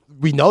mean,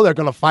 we know they're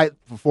going to fight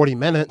for 40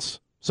 minutes,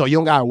 so you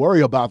don't got to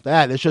worry about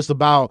that. It's just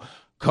about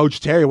Coach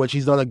Terry, which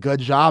he's done a good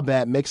job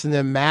at, mixing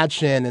and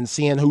matching and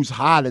seeing who's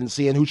hot and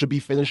seeing who should be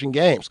finishing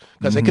games,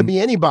 because it could be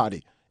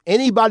anybody.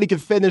 Anybody can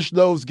finish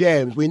those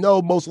games. We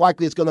know most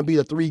likely it's going to be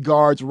the 3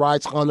 guards,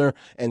 Rice, Hunter,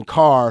 and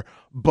Carr,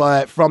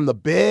 but from the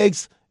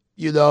bigs,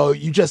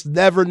 you just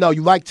never know.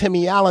 You like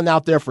Timmy Allen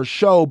out there for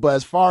show, but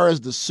as far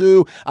as the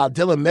Sioux,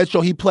 Dylan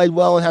Mitchell, he played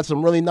well and had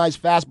some really nice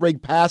fast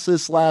break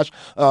passes /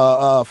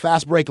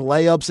 fast break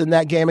layups in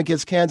that game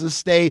against Kansas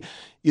State.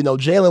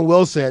 Jalen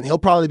Wilson, he'll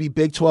probably be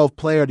Big 12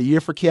 Player of the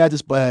Year for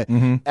Kansas, but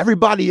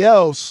everybody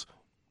else,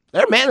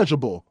 they're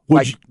manageable.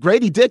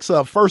 Grady Dick's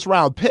a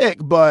first-round pick,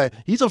 but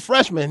he's a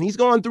freshman. He's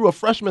going through a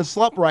freshman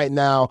slump right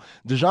now.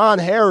 Dejon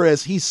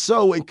Harris, he's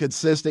so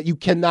inconsistent. You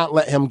cannot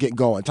let him get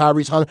going.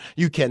 Tyrese Hunter,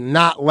 you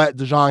cannot let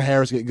Dejon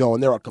Harris get going.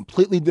 They're a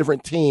completely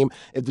different team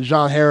if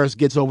Dejon Harris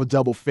gets over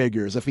double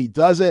figures. If he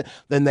doesn't,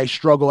 then they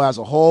struggle as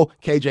a whole.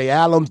 KJ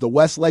Adams, the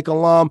Westlake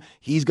alum,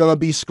 he's going to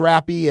be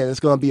scrappy, and it's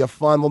going to be a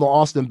fun little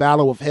Austin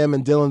battle with him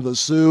and Dylan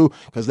Vasu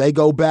because they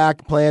go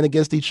back playing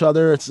against each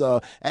other. It's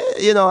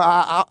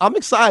I'm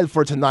excited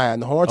for tonight.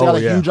 And the Horns got a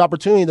huge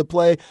opportunity to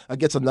play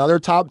against another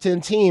top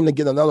 10 team to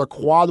get another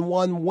quad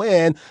 1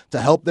 win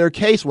to help their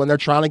case when they're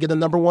trying to get the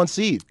number 1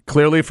 seed.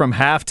 Clearly from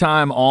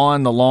halftime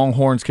on, the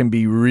Longhorns can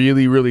be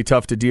really, really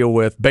tough to deal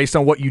with. Based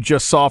on what you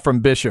just saw from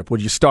Bishop,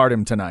 would you start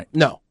him tonight?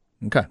 No.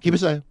 Okay. Keep it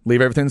same.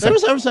 Leave everything the same?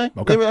 Leave everything the same.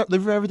 Okay.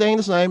 Leave everything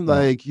the same.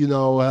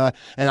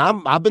 And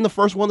I've been the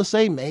first one to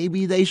say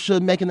maybe they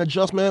should make an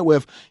adjustment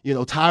with,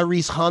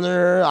 Tyrese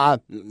Hunter.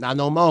 Not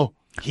no more.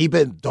 Keep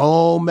it.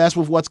 Don't mess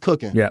with what's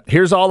cooking. Yeah.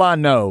 Here's all I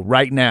know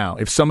right now.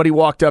 If somebody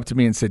walked up to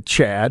me and said,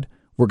 Chad,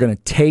 we're going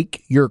to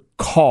take your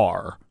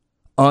car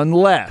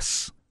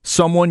unless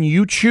someone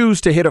you choose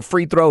to hit a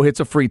free throw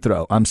hits a free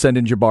throw, I'm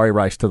sending Jabari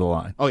Rice to the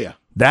line. Oh, yeah.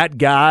 That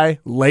guy,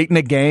 late in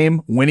the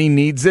game, when he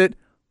needs it,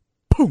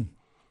 boom,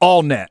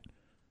 all net.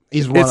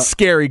 It's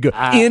scary good.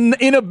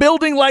 In a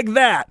building like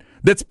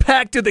that's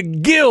packed to the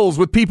gills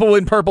with people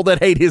in purple that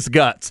hate his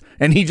guts,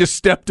 and he just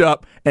stepped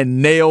up and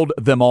nailed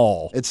them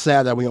all. It's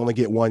sad that we only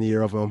get 1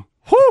 year of him.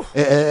 Whew.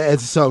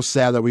 It's so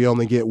sad that we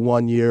only get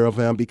 1 year of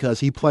him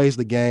because he plays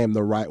the game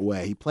the right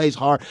way. He plays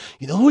hard.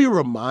 You know who he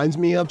reminds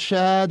me of,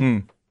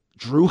 Chad?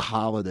 Drew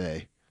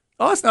Holiday.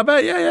 Oh, that's not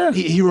bad. Yeah.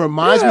 He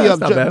reminds me of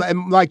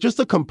just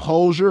the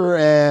composure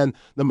and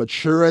the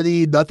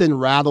maturity. Nothing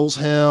rattles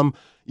him.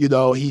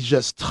 He's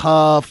just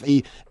tough.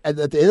 At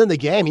the end of the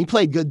game, he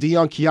played good D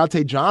on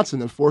Keontae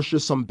Johnson and forced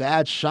just some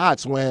bad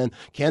shots when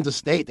Kansas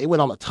State, they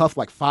went on a tough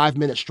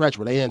 5-minute stretch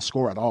where they didn't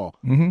score at all.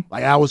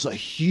 That was a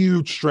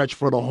huge stretch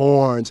for the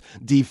Horns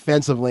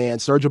defensively, and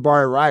Serge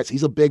Jabari Rice,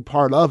 he's a big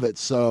part of it.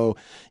 So,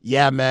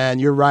 yeah, man,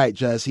 you're right,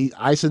 Jess. He's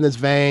ice in his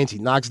veins. He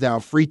knocks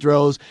down free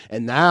throws,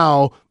 and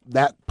now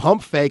that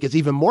pump fake is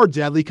even more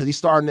deadly because he's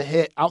starting to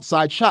hit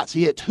outside shots.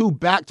 He hit 2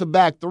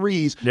 back-to-back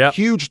threes,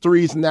 huge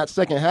threes in that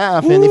second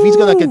half. And if he's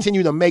going to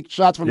continue to make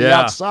shots from the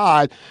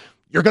outside,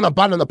 you're going to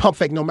butt on the pump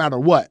fake no matter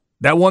what.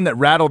 That one that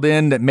rattled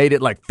in that made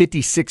it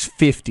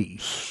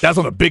 56-50. That's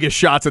one of the biggest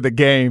shots of the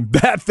game.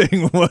 That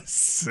thing was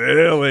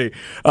silly.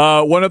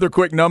 One other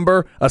quick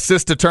number,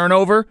 assist to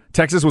turnover.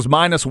 Texas was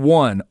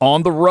 -1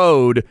 on the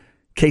road.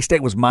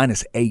 K-State was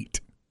 -8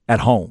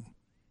 at home.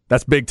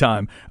 That's big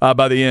time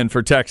by the end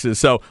for Texas.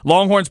 So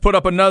Longhorns put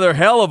up another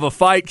hell of a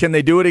fight. Can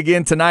they do it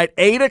again tonight?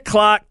 8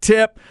 o'clock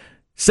tip.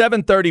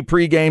 7:30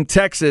 pregame,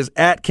 Texas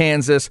at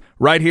Kansas,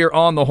 right here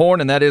on the Horn,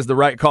 and that is the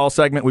Right Call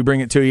segment. We bring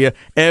it to you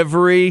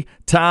every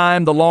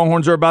time the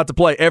Longhorns are about to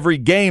play, every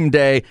game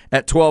day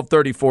at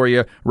 12:30 for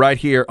you, right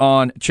here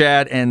on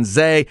Chad and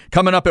Zay.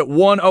 Coming up at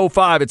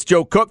 1:05, it's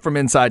Joe Cook from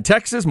Inside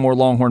Texas. More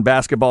Longhorn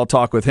basketball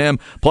talk with him,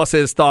 plus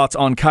his thoughts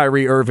on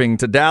Kyrie Irving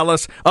to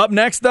Dallas. Up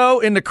next, though,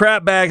 in the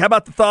crap bag, how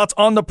about the thoughts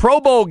on the Pro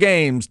Bowl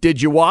games?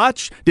 Did you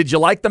watch? Did you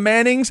like the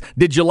Mannings?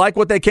 Did you like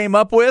what they came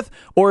up with?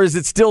 Or is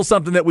it still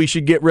something that we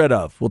should get rid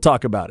of? We'll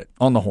talk about it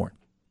on the Horn.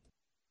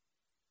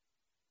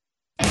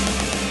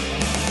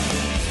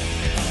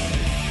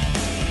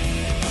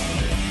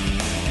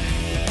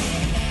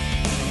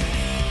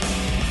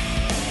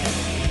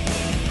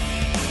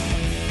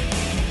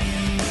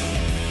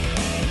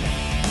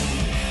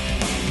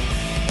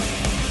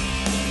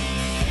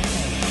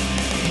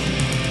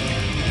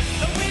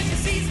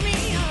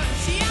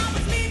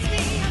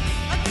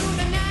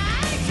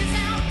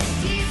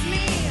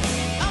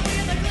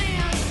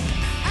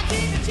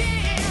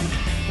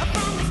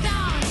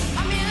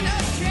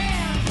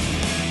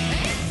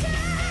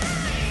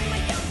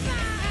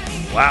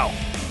 Wow.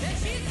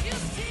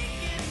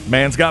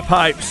 Man's got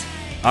pipes.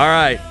 All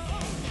right.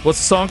 What's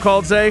the song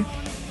called, Zay?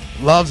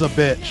 Love's a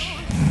bitch.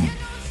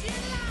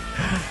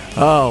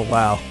 Oh,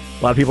 wow.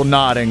 A lot of people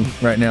nodding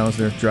right now as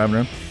they're driving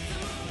around.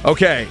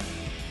 Okay.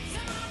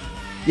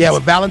 Yeah,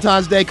 with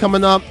Valentine's Day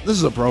coming up, this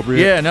is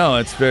appropriate. Yeah, no,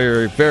 it's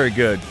very, very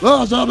good.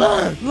 Love's a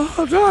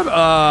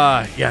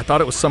bitch. Yeah, I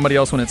thought it was somebody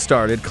else when it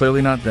started.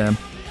 Clearly not them.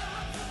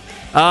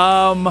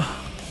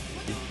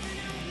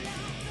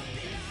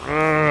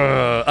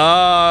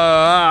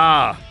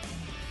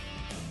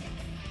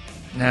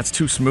 That's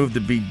too smooth to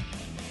be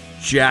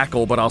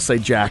Jackal, but I'll say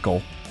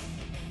Jackal.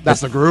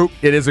 That's a group?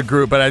 It is a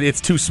group, but it's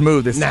too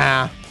smooth.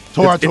 Nah.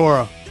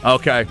 Tora.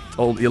 Okay.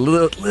 A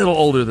little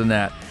older than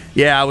that.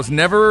 Yeah, I was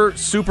never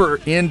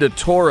super into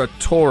Tora.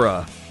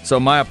 So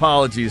my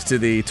apologies to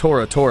the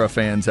Tora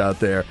fans out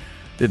there.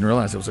 Didn't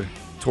realize it was a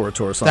Tora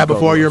song. That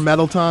before your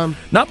metal time?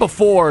 Not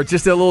before,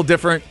 just a little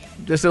different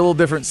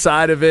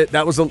side of it.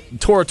 That was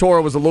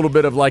Tora was a little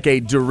bit of like a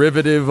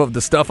derivative of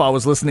the stuff I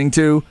was listening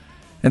to.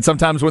 And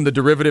sometimes when the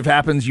derivative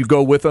happens, you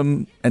go with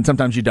them, and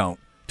sometimes you don't.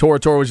 Tora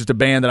was just a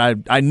band that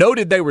I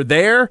noted they were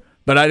there,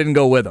 but I didn't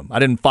go with them. I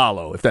didn't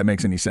follow, if that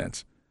makes any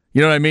sense.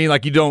 You know what I mean?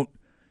 Like you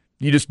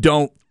just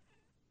don't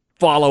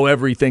follow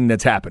everything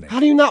that's happening. How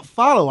do you not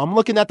follow? I'm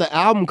looking at the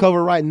album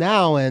cover right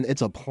now, and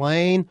it's a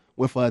plane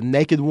with a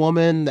naked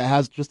woman that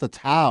has just a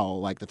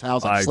towel. Like the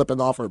towel's slipping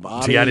off her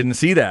body. See, I didn't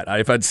see that.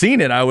 If I'd seen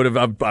it, I would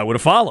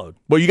have followed.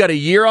 Well, you got a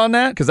year on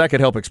that? Because that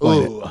could help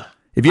explain it.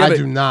 I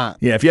do not.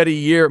 Yeah, if you had a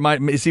year,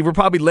 we're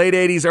probably late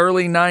 80s,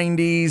 early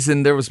 90s,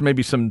 and there was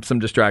maybe some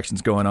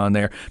distractions going on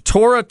there.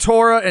 Tora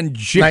and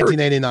Jerry.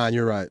 1989,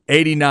 you're right.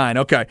 89,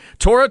 okay.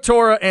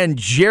 Tora and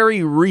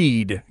Jerry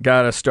Reed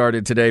got us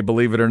started today,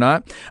 believe it or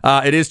not.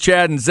 It is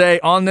Chad and Zay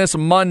on this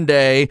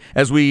Monday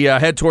as we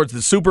head towards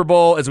the Super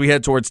Bowl, as we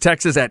head towards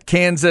Texas at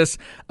Kansas.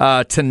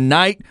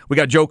 Tonight, we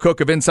got Joe Cook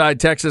of Inside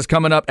Texas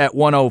coming up at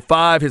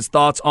 1:05. His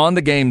thoughts on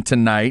the game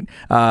tonight,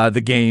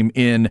 the game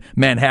in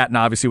Manhattan,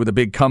 obviously, with a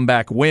big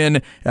comeback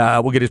win.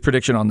 We'll get his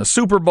prediction on the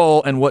Super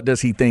Bowl and what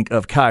does he think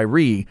of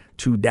Kyrie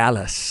to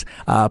Dallas,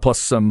 plus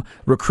some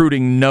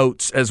recruiting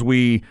notes as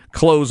we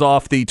close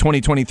off the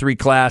 2023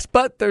 class.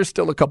 But there's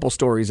still a couple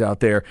stories out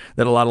there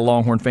that a lot of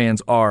Longhorn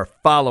fans are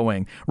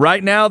following.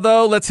 Right now,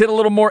 though, let's hit a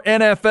little more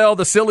NFL,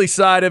 the silly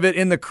side of it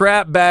in the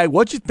crap bag.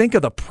 What'd you think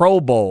of the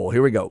Pro Bowl?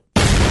 Here we go.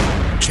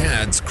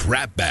 Chad's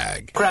crap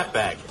bag. Crap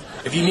bag.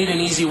 If you need an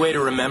easy way to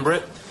remember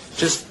it,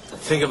 just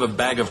think of a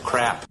bag of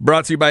crap.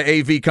 Brought to you by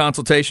AV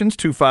Consultations,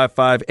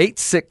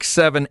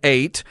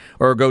 255-8678,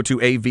 or go to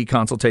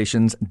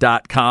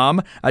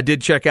avconsultations.com. I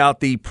did check out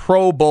the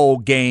Pro Bowl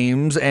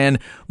games, and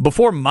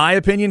before my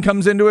opinion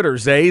comes into it, or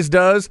Zay's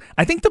does,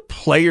 I think the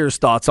players'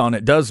 thoughts on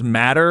it does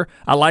matter.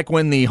 I like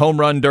when the home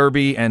run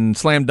derby and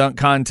slam dunk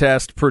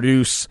contest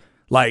produce,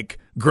 like,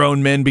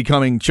 grown men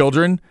becoming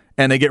children,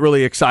 and they get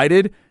really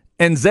excited.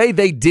 And Zay,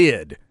 they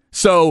did.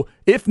 So,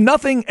 if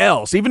nothing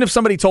else, even if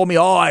somebody told me,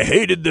 oh, I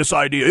hated this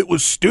idea, it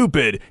was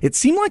stupid, it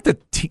seemed like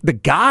the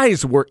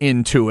guys were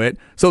into it,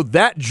 so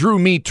that drew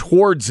me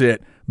towards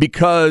it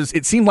because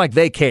it seemed like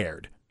they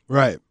cared.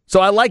 Right.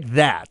 So I like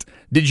that.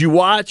 Did you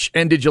watch,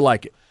 and did you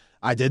like it?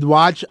 I did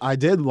watch. I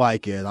did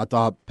like it. I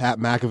thought Pat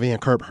McAfee and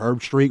Kirk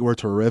Herbstreit were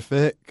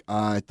terrific.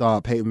 I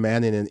thought Peyton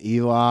Manning and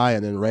Eli,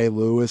 and then Ray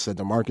Lewis and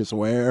DeMarcus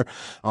Ware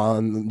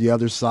on the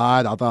other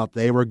side, I thought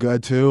they were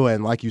good too.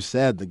 And like you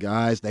said, the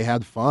guys, they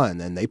had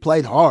fun and they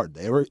played hard.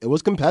 It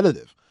was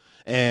competitive.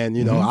 And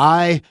you know,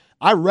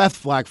 I ref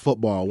flag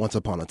football once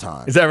upon a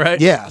time. Is that right?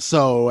 Yeah,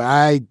 so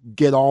I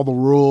get all the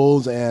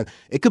rules, and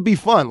it could be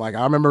fun. Like,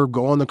 I remember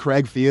going to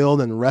Craig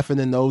Field and reffing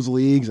in those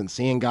leagues and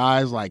seeing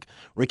guys like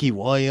Ricky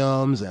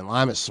Williams and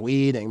Lima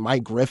Sweet and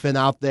Mike Griffin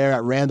out there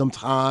at random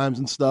times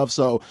and stuff.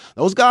 So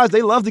those guys,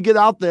 they love to get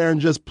out there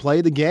and just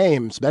play the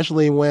game,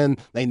 especially when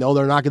they know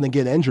they're not going to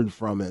get injured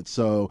from it.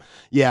 So,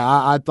 yeah,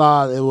 I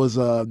thought it was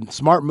a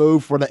smart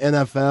move for the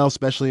NFL,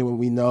 especially when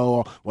we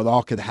know what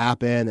all could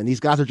happen. And these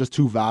guys are just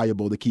too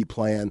valuable to keep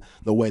playing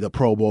the way the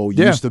Pro Bowl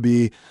used to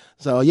be.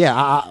 So, yeah,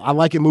 I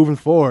like it moving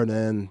forward.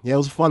 And, yeah, it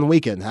was a fun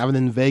weekend. Having it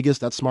in Vegas,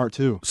 that's smart,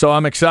 too. So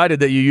I'm excited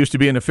that you used to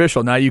be an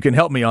official. Now you can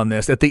help me on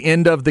this. At the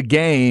end of the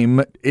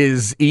game,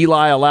 is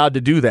Eli allowed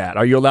to do that?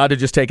 Are you allowed to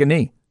just take a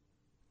knee?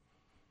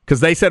 Because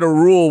they said a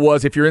rule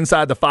was if you're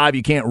inside the 5,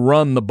 you can't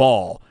run the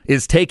ball.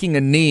 Is taking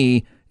a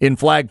knee in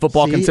flag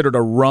football considered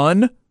a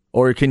run,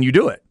 or can you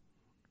do it?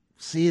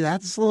 See,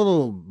 that's a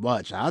little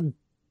much. I'd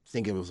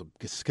think it was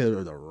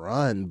considered a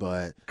run,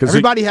 but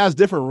everybody has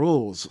different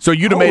rules. So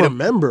you'd have made him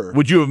remember.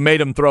 Would you have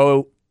made him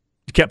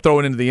kept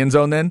throwing into the end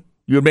zone then?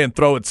 You would have made him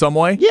throw it some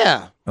way?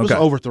 Yeah. It was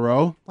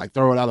overthrow, like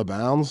throw it out of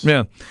bounds.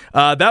 Yeah.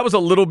 That was a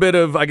little bit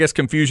of, I guess,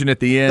 confusion at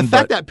the end. The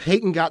fact that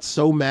Peyton got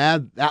so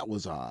mad, that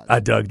was odd. I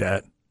dug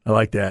that. I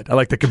like that. I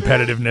like the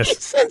competitiveness.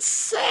 It's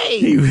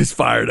insane. He was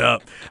fired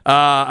up.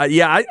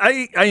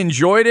 I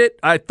enjoyed it.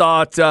 I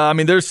thought,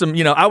 there's some,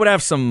 I would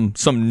have some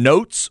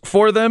notes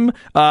for them.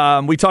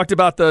 We talked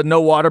about the no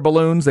water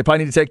balloons. They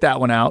probably need to take that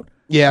one out.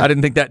 Yeah. I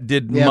didn't think that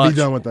did much. Yeah, be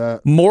done with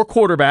that. More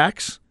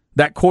quarterbacks.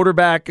 That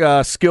quarterback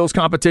skills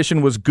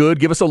competition was good.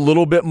 Give us a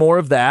little bit more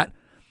of that.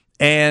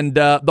 And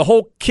the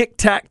whole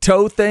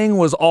kick-tack-toe thing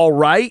was all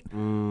right,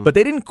 but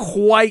they didn't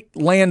quite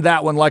land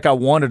that one like I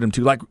wanted them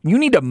to. Like, you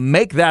need to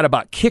make that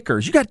about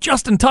kickers. You got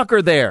Justin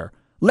Tucker there.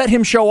 Let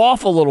him show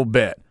off a little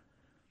bit.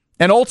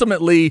 And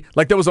ultimately,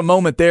 like, there was a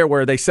moment there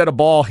where they said a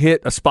ball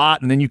hit a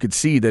spot, and then you could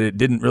see that it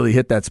didn't really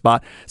hit that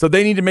spot. So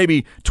they need to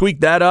maybe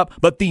tweak that up.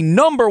 But the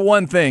number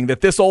one thing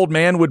that this old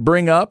man would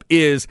bring up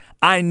is,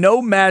 I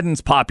know Madden's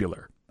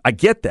popular. I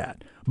get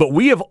that. But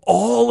we have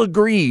all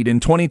agreed in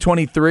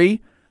 2023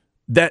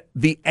 that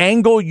the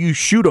angle you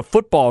shoot a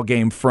football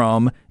game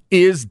from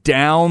is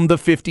down the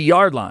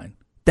 50-yard line.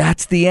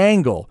 That's the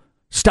angle.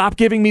 Stop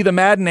giving me the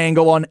Madden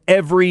angle on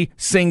every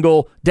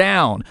single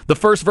down. The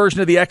first version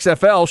of the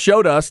XFL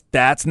showed us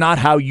that's not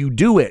how you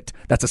do it.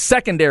 That's a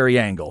secondary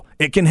angle.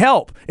 It can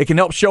help. It can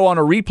help show on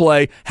a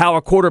replay how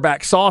a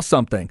quarterback saw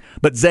something.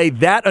 But, Zay,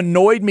 that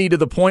annoyed me to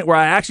the point where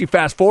I actually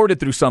fast-forwarded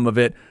through some of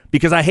it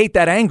because I hate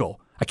that angle.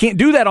 I can't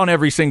do that on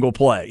every single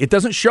play. It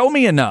doesn't show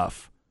me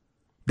enough.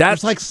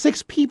 There's like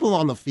 6 people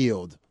on the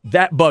field.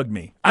 That bugged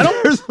me.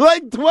 There's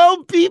like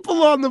 12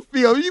 people on the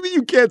field. You mean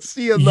you can't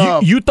see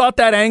enough? You thought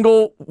that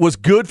angle was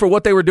good for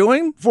what they were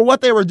doing? For what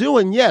they were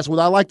doing, yes. Would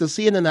I like to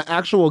see it in the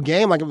actual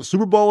game? Like if the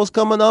Super Bowl was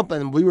coming up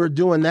and we were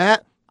doing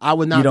that, I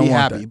would not be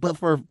happy. But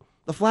for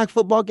the flag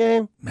football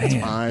game, it's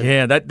fine.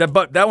 Yeah,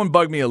 that one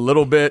bugged me a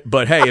little bit.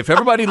 But hey, if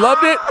everybody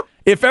loved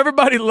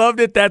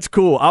it, that's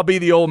cool. I'll be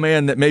the old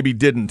man that maybe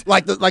didn't.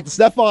 Like the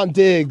Stephon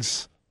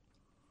Diggs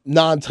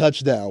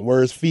non-touchdown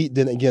where his feet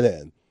didn't get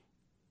in.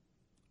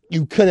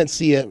 You couldn't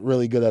see it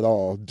really good at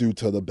all due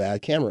to the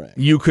bad camera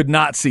angle. You could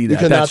not see that. You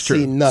could That's not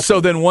true. see nothing.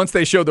 So then once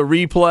they showed the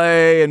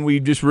replay and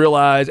we just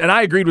realized, and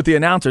I agreed with the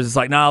announcers, it's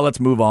like, let's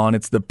move on.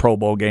 It's the Pro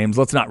Bowl games.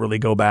 Let's not really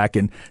go back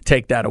and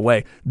take that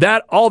away.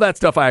 All that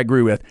stuff I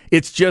agree with.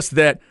 It's just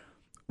that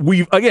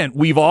we've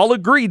all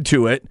agreed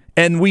to it,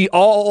 and we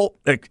all,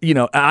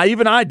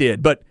 I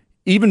did, but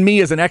even me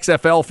as an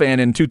XFL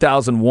fan in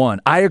 2001,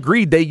 I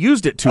agreed they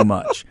used it too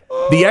much.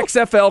 The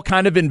XFL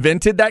kind of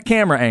invented that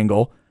camera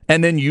angle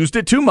and then used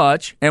it too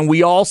much, and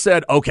we all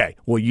said, okay,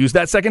 we'll use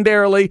that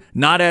secondarily,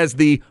 not as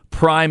the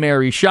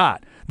primary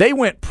shot. They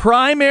went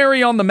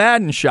primary on the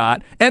Madden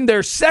shot, and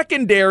their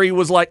secondary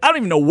was like, I don't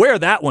even know where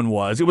that one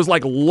was. It was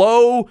like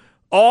low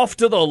off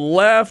to the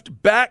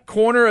left, back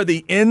corner of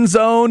the end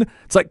zone.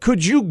 It's like,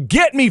 could you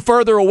get me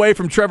further away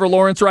from Trevor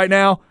Lawrence right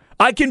now?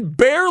 I can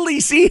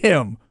barely see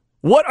him.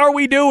 What are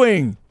we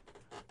doing?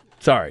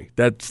 Sorry,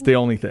 that's the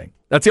only thing.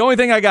 That's the only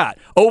thing I got.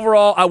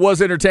 Overall, I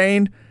was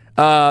entertained.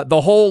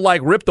 The whole,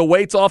 rip the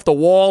weights off the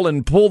wall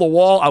and pull the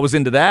wall, I was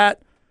into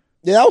that.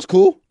 Yeah, that was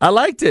cool. I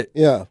liked it.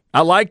 Yeah.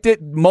 I liked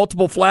it.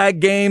 Multiple flag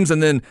games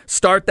and then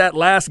start that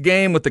last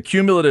game with the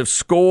cumulative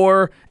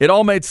score. It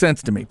all made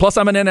sense to me. Plus,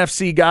 I'm an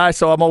NFC guy,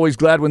 so I'm always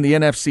glad when the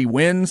NFC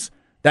wins.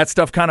 That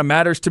stuff kind of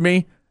matters to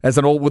me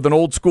with an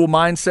old school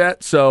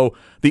mindset. So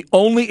the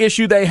only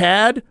issue they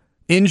had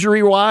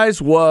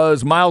injury-wise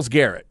was Myles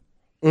Garrett.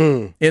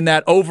 In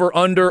that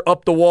over-under,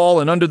 up the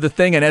wall, and under the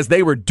thing. And as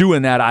they were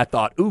doing that, I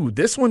thought, ooh,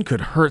 this one could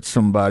hurt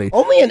somebody.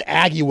 Only an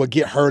Aggie would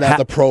get hurt at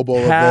the Pro Bowl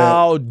event.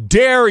 How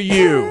dare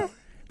you?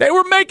 They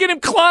were making him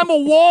climb a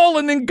wall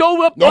and then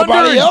go up under.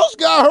 Nobody else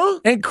got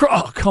hurt.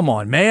 Oh, come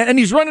on, man. And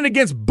he's running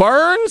against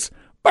Burns?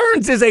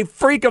 Burns is a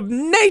freak of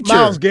nature.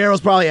 Myles Garrett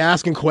was probably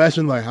asking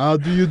questions like, how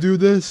do you do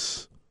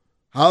this?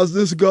 How's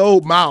this go?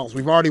 Myles,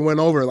 we've already went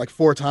over it like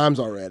 4 times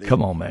already.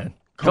 Come on, man.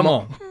 Come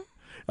on.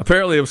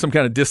 Apparently, it was some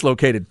kind of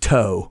dislocated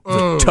toe.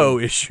 toe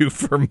issue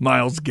for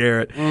Myles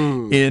Garrett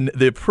in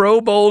the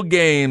Pro Bowl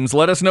games.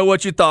 Let us know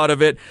what you thought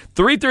of it.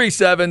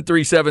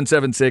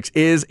 337-3776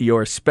 is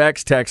your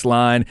Specs text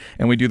line,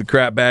 and we do the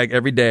crap bag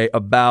every day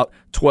about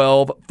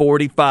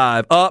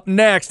 12:45. Up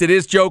next, it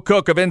is Joe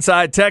Cook of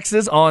Inside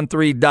Texas on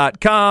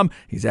 3.com.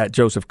 He's at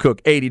Joseph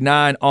Cook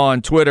 89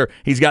 on Twitter.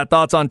 He's got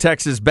thoughts on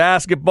Texas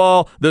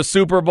basketball, the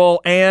Super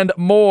Bowl, and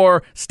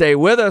more. Stay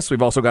with us.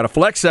 We've also got a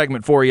flex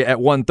segment for you at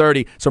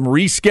 1:30. Some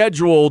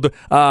rescheduled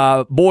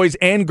boys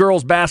and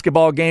girls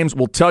basketball games.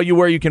 We'll tell you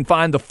where you can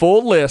find the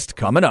full list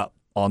coming up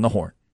on the Horn.